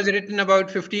 that was written about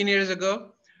 15 years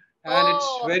ago, and it's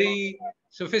Oh, very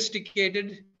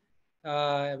sophisticated,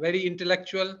 very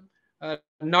intellectual,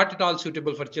 not at all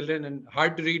suitable for children and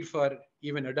hard to read for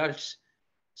even adults.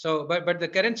 So, but the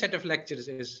current set of lectures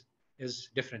is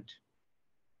different.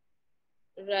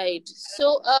 right.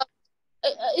 So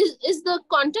is the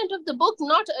content of the book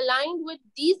not aligned with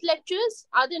these lectures?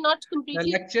 Are they not The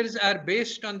completely lectures are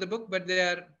based on the book, but they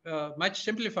are much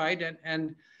simplified,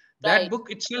 and that right? book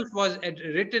itself was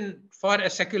written for a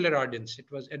secular audience. It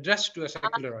was addressed to a Ah,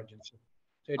 secular audience.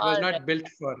 So it was all right. not built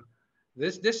for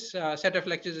this set of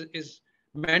lectures is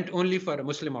meant only for a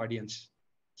Muslim audience.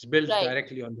 It's built Right.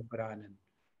 directly on the Quran. And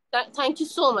Thank you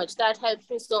so much. That helps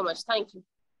me so much. Thank you.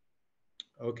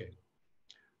 okay,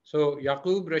 so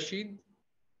Yaqub Rashid.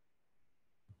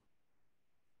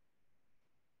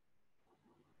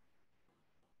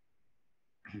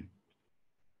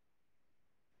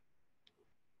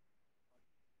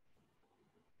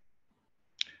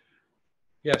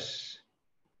 Yes,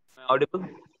 Audible?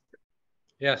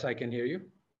 yes, I can hear you.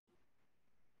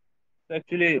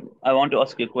 Actually, I want to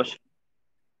ask you a question.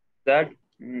 That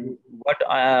what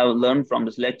I have learned from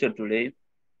this lecture today,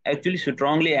 actually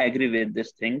strongly agree with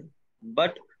this thing.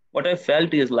 But what I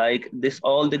felt is like this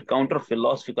all the counter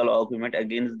philosophical argument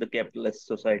against the capitalist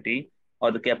society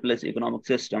or the capitalist economic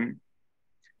system.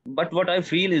 But what I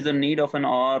feel is the need of an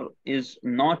hour is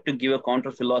not to give a counter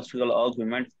philosophical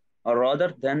argument, or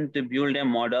rather than to build a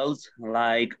models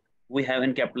like we have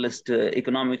in capitalist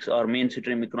economics or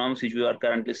mainstream economics, which we are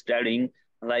currently studying.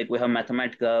 Like we have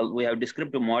mathematical, we have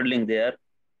descriptive modeling there.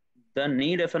 The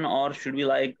need of an hour should be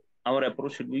like our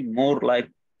approach should be more like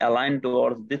aligned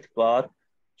towards this path,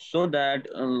 so that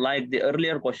like the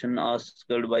earlier question asked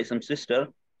by some sister,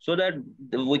 so that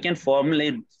we can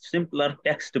formulate simpler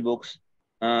textbooks,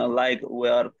 like we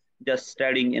are just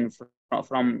studying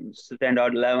from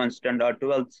standard 11 standard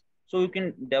 12, so we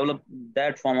can develop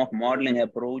that form of modeling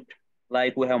approach,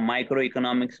 like we have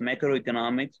microeconomics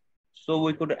macroeconomics, so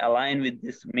we could align with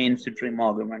this mainstream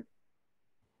argument.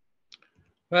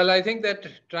 Well, I think that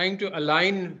trying to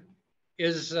align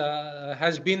is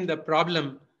has been the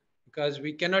problem, because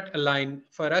we cannot align.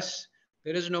 For us,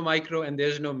 there is no micro and there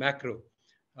is no macro.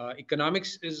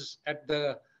 Economics is at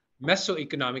the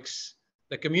mesoeconomics.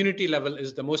 The community level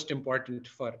is the most important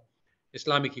for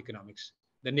Islamic economics.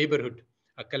 The neighborhood,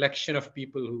 a collection of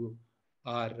people who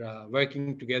are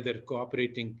working together,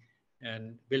 cooperating,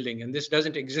 and building. And this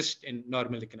doesn't exist in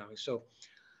normal economics. So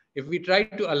if we try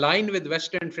to align with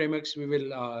Western frameworks, we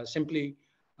will simply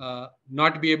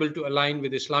not be able to align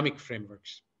with Islamic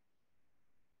frameworks.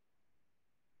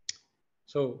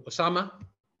 So, Osama?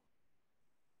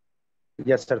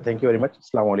 Yes, sir. Thank you very much.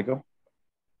 Assalamu alaikum.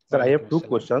 Sir, I have two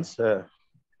questions.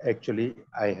 Actually,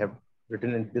 I have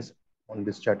written in this on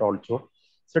this chat also.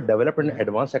 So, developed and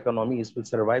advanced economies will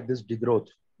survive this degrowth,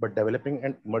 but developing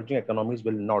and emerging economies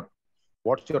will not.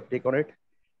 What's your take on it?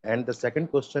 And the second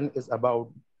question is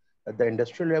about the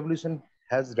industrial revolution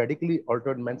has radically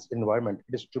altered man's environment.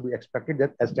 It is to be expected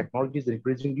that as technology is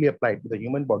increasingly applied to the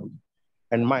human body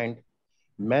and mind,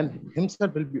 man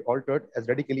himself will be altered as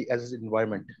radically as his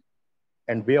environment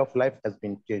and way of life has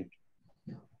been changed.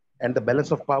 And the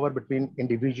balance of power between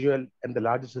individual and the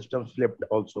larger systems flipped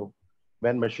also,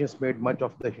 when machines made much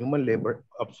of the human labor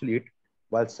obsolete,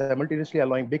 while simultaneously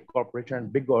allowing big corporations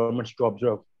and big governments to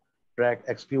observe, track,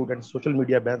 exclude, and social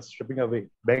media bans stripping away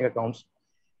bank accounts,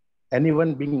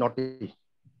 anyone being naughty.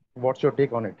 What's your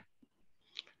take on it?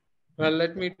 Well,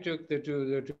 let me take the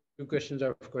two questions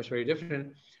are, of course, very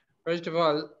different. First of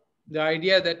all, the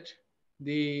idea that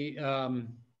the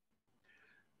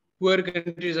poor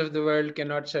countries of the world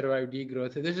cannot survive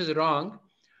degrowth. This is wrong.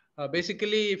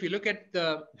 Basically, if you look at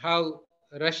how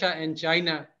Russia and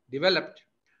China developed,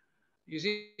 you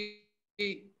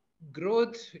see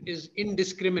growth is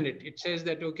indiscriminate. It says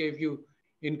that, okay, if you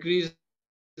increase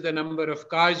the number of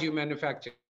cars you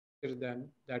manufacture, then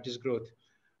that is growth.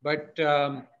 But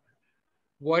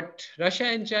what Russia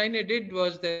and China did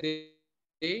was that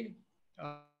they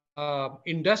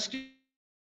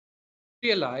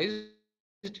industrialized,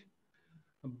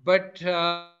 but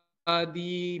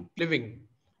the living.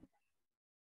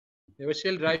 They were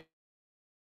still driving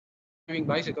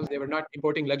bicycles. They were not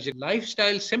importing luxury.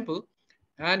 Lifestyle simple,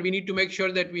 and we need to make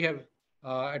sure that we have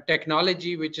a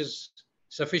technology which is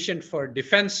sufficient for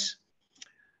defense.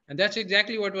 And that's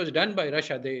exactly what was done by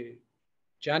Russia. They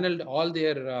channeled all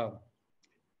their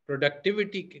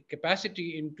productivity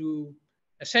capacity into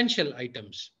essential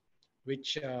items,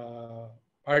 which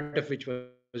part of which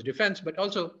was defense, but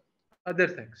also other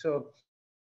things. So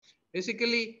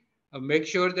basically, make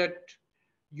sure that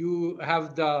you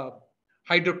have the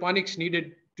hydroponics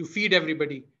needed to feed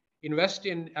everybody. Invest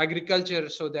in agriculture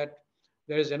so that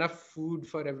there is enough food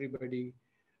for everybody.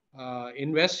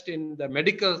 Invest in the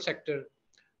medical sector.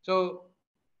 So,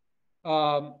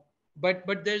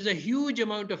 but there's a huge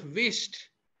amount of waste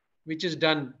which is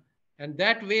done, and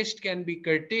that waste can be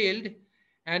curtailed,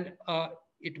 and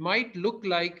it might look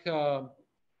like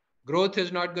growth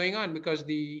is not going on because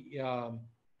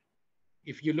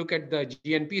if you look at the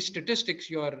GNP statistics,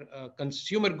 your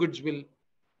consumer goods will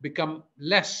become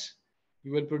less.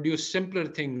 You will produce simpler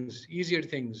things, easier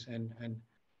things, and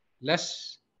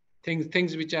less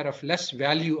things which are of less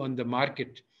value on the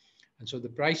market, and so the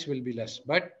price will be less.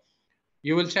 But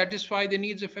you will satisfy the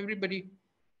needs of everybody,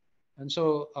 and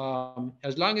so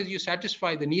as long as you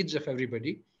satisfy the needs of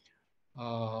everybody,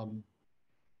 um,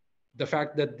 the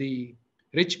fact that the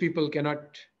rich people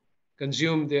cannot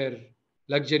consume their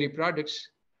luxury products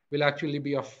will actually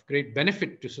be of great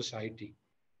benefit to society.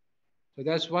 So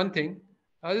that's one thing.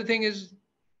 Other thing is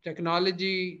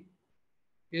technology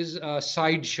is a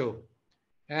sideshow.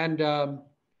 And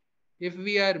if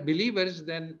we are believers,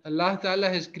 then Allah Ta'ala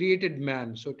has created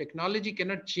man. So technology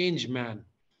cannot change man.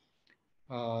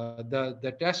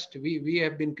 The test, we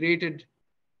have been created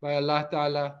by Allah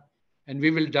Ta'ala, and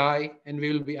we will die and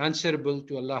we will be answerable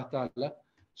to Allah Ta'ala.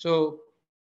 So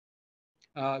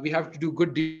we have to do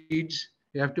good deeds.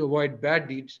 We have to avoid bad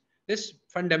deeds. This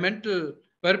fundamental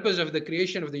purpose of the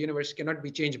creation of the universe cannot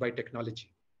be changed by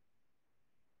technology.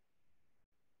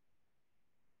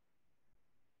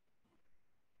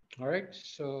 All right,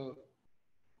 so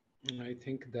I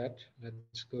think that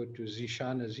let's go to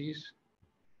Zishan Aziz.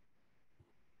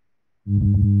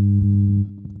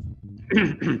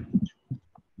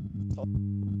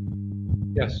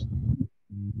 Yes.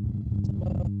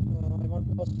 I want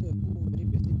to ask two very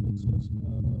basic questions.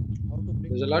 How to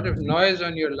bring There's a lot of noise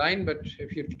on your line, but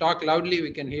if you talk loudly,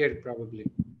 we can hear it probably.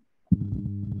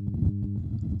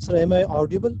 Sir, am I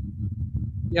audible?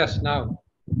 Yes, now.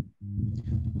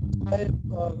 I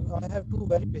have two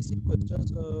very basic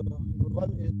questions.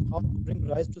 One is how to bring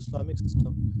rise to Islamic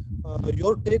system.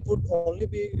 Your take would only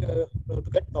be to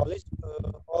get knowledge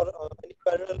or any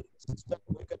parallel system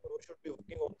we should be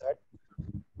working on that.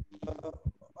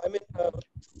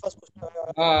 First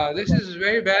question. This is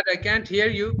very bad. I can't hear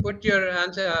you. Put your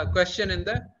question in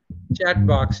the chat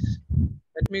box.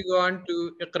 Let me go on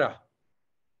to Iqra.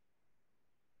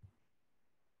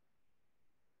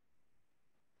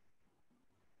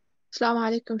 Assalamu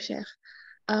alaikum, Sheikh.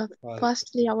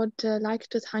 Firstly, I would like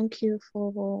to thank you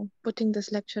for putting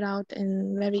this lecture out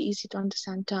in very easy to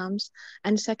understand terms.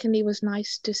 And secondly, it was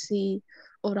nice to see,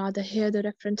 or rather hear, the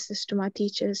references to my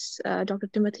teachers, Dr.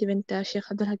 Timothy Winter, Sheikh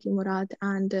Abdul Hakim Murad,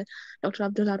 and Dr.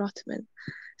 Abdullah Rothman.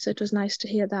 So it was nice to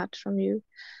hear that from you.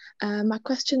 My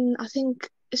question, I think,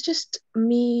 is just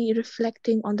me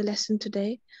reflecting on the lesson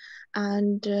today.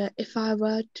 And if I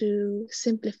were to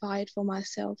simplify it for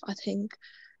myself, I think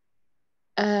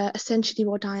essentially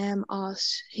what I am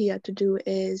asked here to do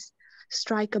is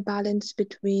strike a balance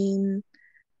between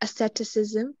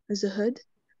asceticism, zuhud,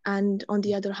 and on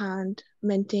the other hand,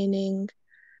 maintaining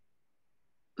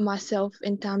myself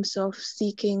in terms of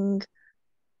seeking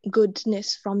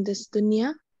goodness from this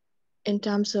dunya, in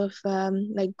terms of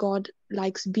like God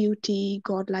likes beauty,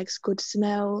 God likes good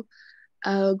smell,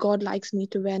 God likes me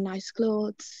to wear nice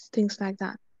clothes, things like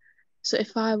that. So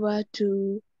if I were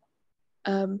to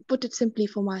put it simply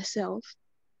for myself.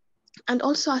 And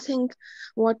also I think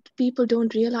what people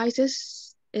don't realize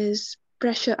is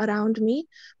pressure around me.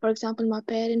 For example, my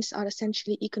parents are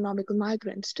essentially economical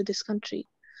migrants to this country.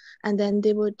 And then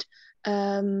they would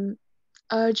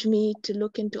urge me to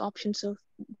look into options of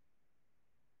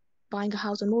buying a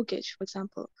house on mortgage, for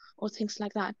example, or things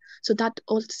like that. So that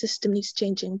old system needs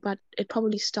changing, but it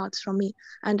probably starts from me.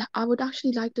 And I would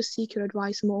actually like to seek your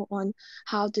advice more on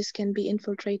how this can be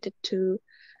infiltrated to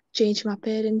change my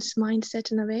parents'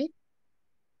 mindset in a way.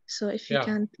 So if you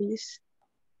can, please.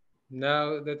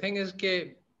 Now, the thing is,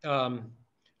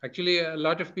 actually, a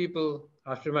lot of people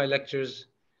after my lectures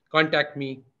contact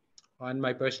me on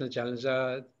my personal channels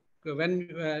to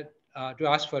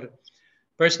ask for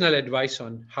personal advice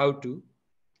on how to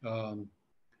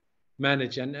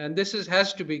manage. And this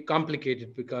has to be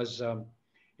complicated because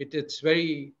it's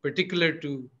very particular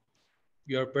to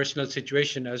your personal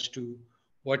situation as to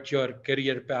what your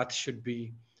career path should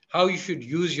be, how you should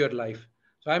use your life.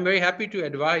 So I'm very happy to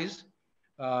advise,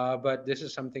 but this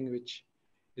is something which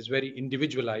is very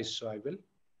individualized. So I will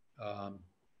um,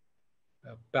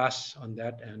 pass on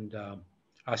that and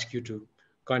ask you to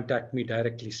contact me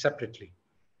directly, separately.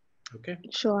 Okay.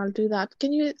 Sure, I'll do that.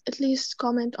 Can you at least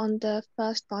comment on the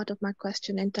first part of my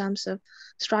question in terms of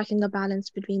striking a balance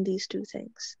between these two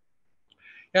things?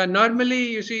 Yeah,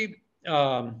 normally, you see,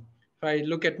 if I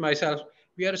look at myself,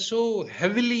 we are so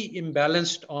heavily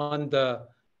imbalanced on the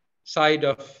side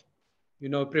of,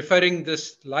 preferring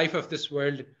this life of this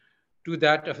world to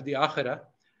that of the akhirah,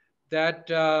 that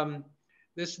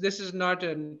this is not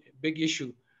a big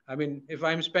issue. I mean, if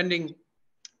I'm spending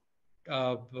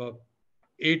uh, uh,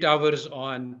 8 hours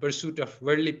on pursuit of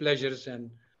worldly pleasures and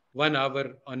 1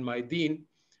 hour on my deen,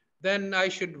 then I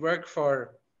should work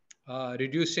for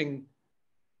reducing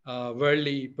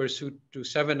worldly pursuit to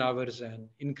 7 hours and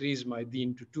increase my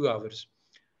deen to 2 hours.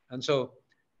 And so,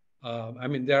 I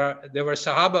mean, there were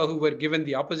Sahaba who were given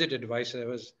the opposite advice. There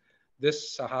was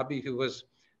this Sahabi who was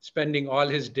spending all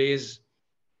his days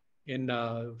in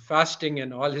fasting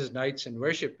and all his nights in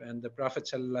worship. And the Prophet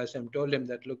ﷺ told him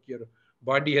that, look, your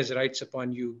body has rights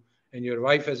upon you, and your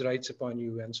wife has rights upon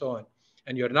you, and so on.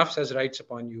 And your nafs has rights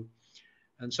upon you,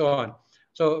 and so on.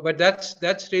 So, but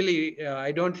that's really,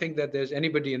 I don't think that there's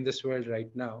anybody in this world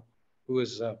right now who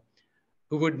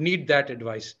would need that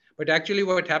advice. But actually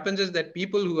what happens is that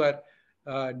people who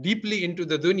are deeply into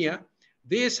the dunya,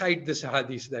 they cite this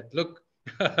hadith that, look,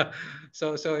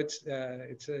 so it's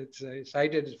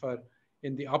cited for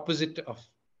in the opposite of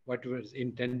what was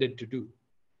intended to do.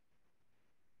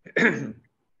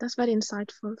 That's very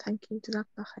insightful. Thank you.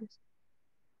 Jazakallah khair.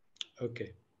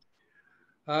 Okay.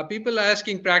 People are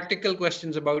asking practical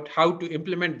questions about how to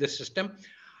implement this system.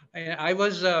 I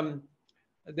was,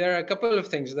 there are a couple of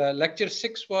things. The lecture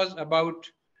 6 was about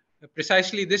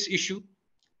precisely this issue,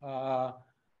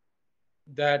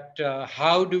 that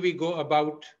how do we go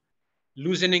about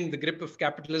loosening the grip of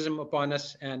capitalism upon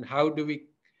us, and how do we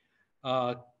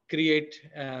create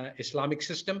an Islamic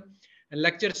system. And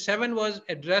lecture 7 was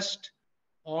addressed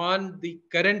on the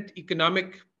current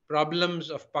economic problems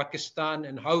of Pakistan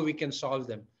and how we can solve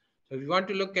them. So if you want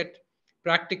to look at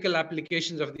practical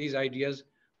applications of these ideas,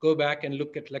 go back and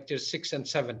look at lectures 6 and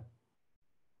 7.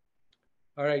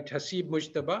 All right, Hasib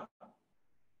Mujtaba.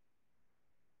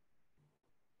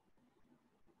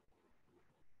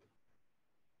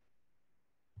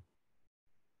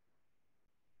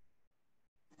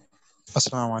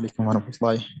 Assalamu alaikum wa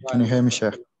rahmatullahi. Can you hear me,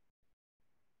 Sheikh?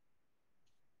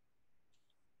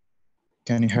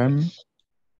 Can you hear me?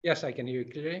 Yes, I can hear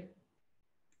you clearly.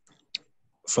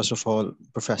 First of all,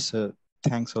 Professor,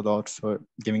 thanks a lot for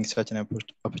giving such an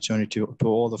opportunity to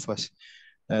all of us.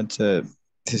 And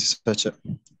this is such a,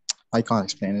 I can't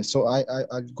explain it. So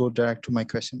I'll go direct to my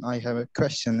question. I have a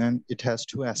question and it has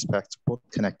two aspects, both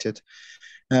connected.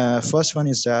 First one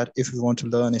is that if we want to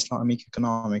learn Islamic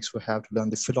economics, we have to learn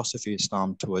the philosophy of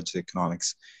Islam towards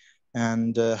economics.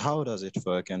 And how does it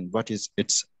work, and what is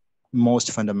its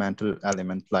most fundamental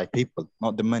element, like people,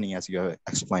 not the money, as you have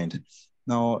explained.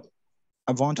 Now,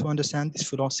 I want to understand this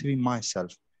philosophy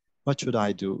myself. What should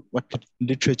I do? What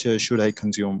literature should I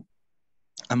consume?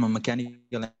 I'm a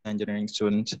mechanical engineering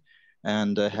student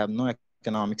and have no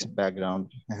economics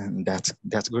background, and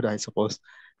that's good, I suppose.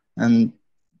 And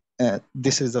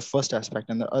this is the first aspect,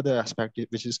 and the other aspect,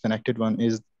 which is connected one,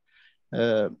 is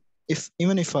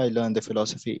even if I learn the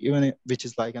philosophy, which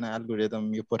is like an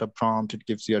algorithm, you put a prompt, it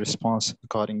gives you a response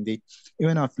accordingly.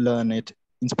 Even if I learn it,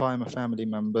 inspire my family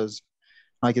members,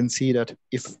 I can see that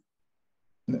if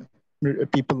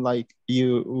people like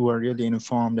you who are really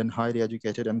informed and highly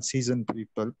educated and seasoned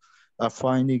people are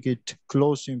finding it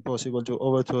close to impossible to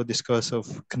overthrow this curse of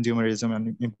consumerism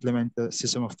and implement the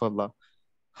system of Allah,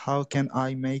 how can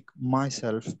I make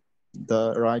myself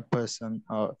the right person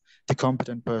or the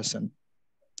competent person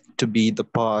to be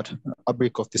a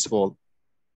brick of this wall?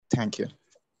 Thank you.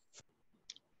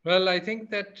 Well, I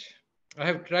think that I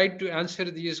have tried to answer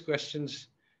these questions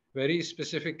very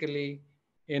specifically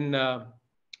in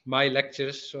my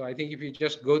lectures. So I think if you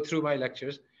just go through my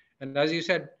lectures, and as you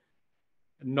said,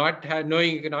 not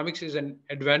knowing economics is an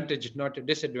advantage, not a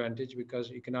disadvantage,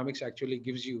 because economics actually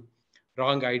gives you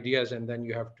wrong ideas, and then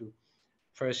you have to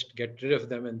first get rid of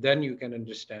them, and then you can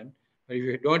understand. But if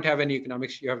you don't have any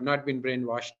economics, you have not been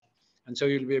brainwashed, and so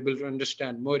you'll be able to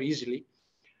understand more easily.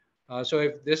 So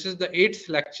if this is the 8th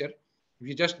lecture, if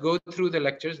you just go through the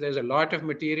lectures, there's a lot of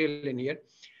material in here.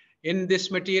 In this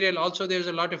material also, there's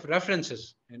a lot of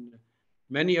references, and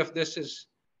many of this is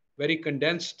very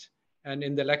condensed. And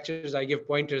in the lectures, I give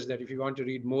pointers that if you want to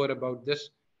read more about this,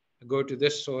 go to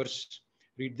this source,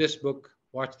 read this book,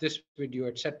 watch this video,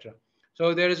 etc.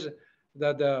 So there is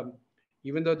the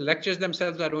even though the lectures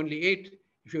themselves are only 8,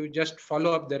 if you just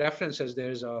follow up the references, there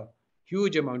is a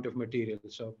huge amount of material.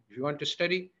 So if you want to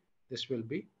study, this will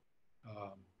be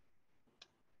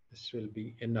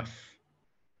enough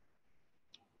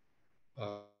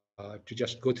to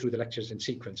just go through the lectures in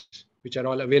sequence, which are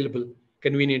all available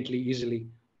conveniently, easily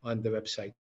on the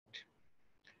website.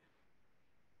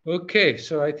 Okay,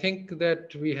 so I think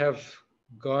that we have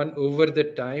gone over the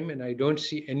time, and I don't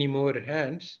see any more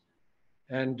hands.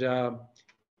 And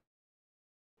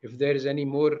if there is any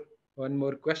more, one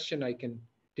more question, I can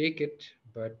take it.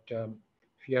 But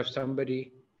if you have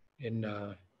somebody in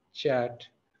chat,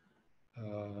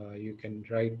 you can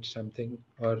write something.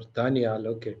 Or Daniel,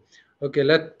 okay. Okay,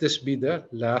 let this be the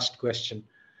last question.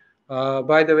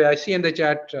 By the way, I see in the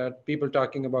chat people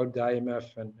talking about the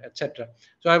IMF and etc.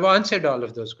 So I've answered all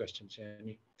of those questions.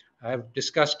 Yani. I have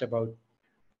discussed about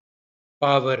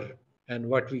power and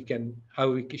what we can,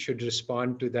 how we should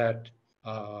respond to that.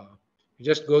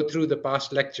 Just go through the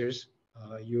past lectures,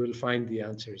 you will find the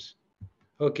answers.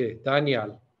 Okay,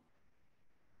 Daniel.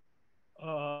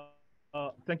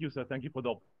 Thank you, sir. Thank you for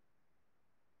the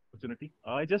opportunity.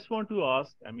 I just want to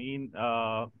ask, I mean,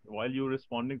 while you were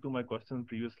responding to my question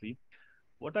previously,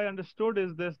 what I understood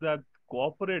is this, that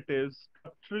cooperatives,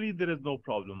 structurally there is no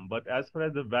problem, but as far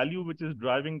as the value which is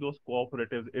driving those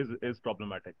cooperatives is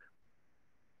problematic.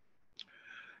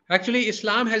 Actually,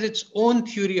 Islam has its own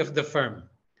theory of the firm,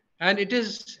 and it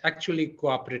is actually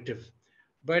cooperative.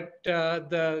 But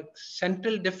the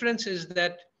central difference is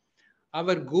that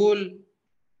our goal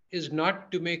is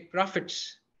not to make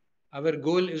profits. Our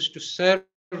goal is to serve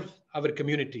our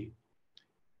community.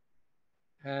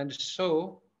 And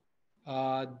so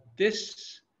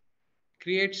this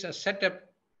creates a setup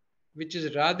which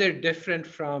is rather different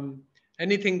from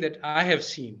anything that I have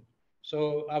seen.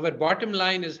 So our bottom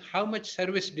line is how much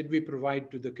service did we provide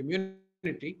to the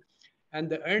community, and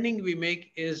the earning we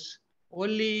make is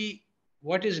only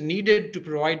what is needed to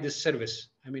provide this service.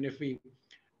 I mean, if we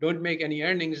don't make any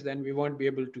earnings, then we won't be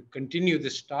able to continue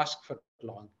this task for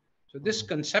long. So this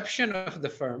conception of the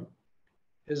firm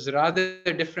is rather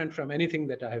different from anything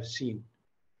that I have seen.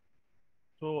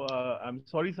 So I'm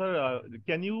sorry, sir.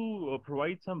 Can you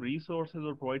provide some resources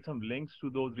or provide some links to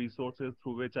those resources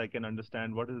through which I can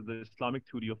understand what is the Islamic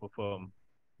theory of a firm?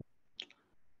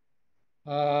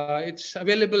 It's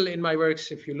available in my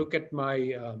works. If you look at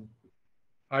my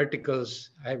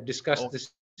articles, I have discussed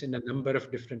this in a number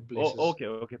of different places. Oh, okay,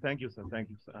 okay. Thank you, sir. Thank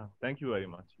you, sir. Thank you very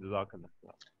much. Jazakallah.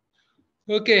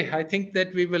 Okay, I think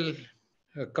that we will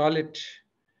call it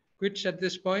quits at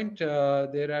this point.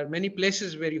 There are many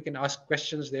places where you can ask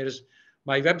questions. There's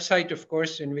my website, of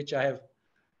course, in which I have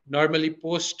normally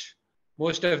post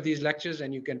most of these lectures,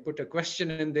 and you can put a question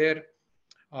in there.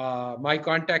 My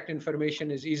contact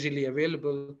information is easily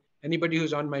available. Anybody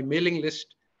who's on my mailing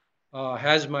list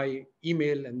has my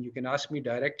email, and you can ask me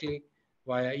directly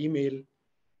via email.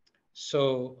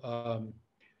 So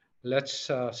let's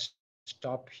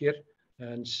stop here.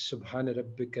 And Subhana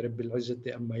Rabbika Rabbil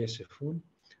Izzati Amma Yasifun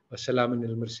wa Salamun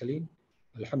al Mursaleen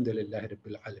Alhamdulillahi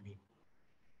Rabbil Alameen.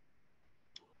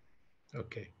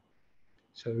 Okay,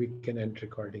 so we can end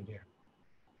recording here.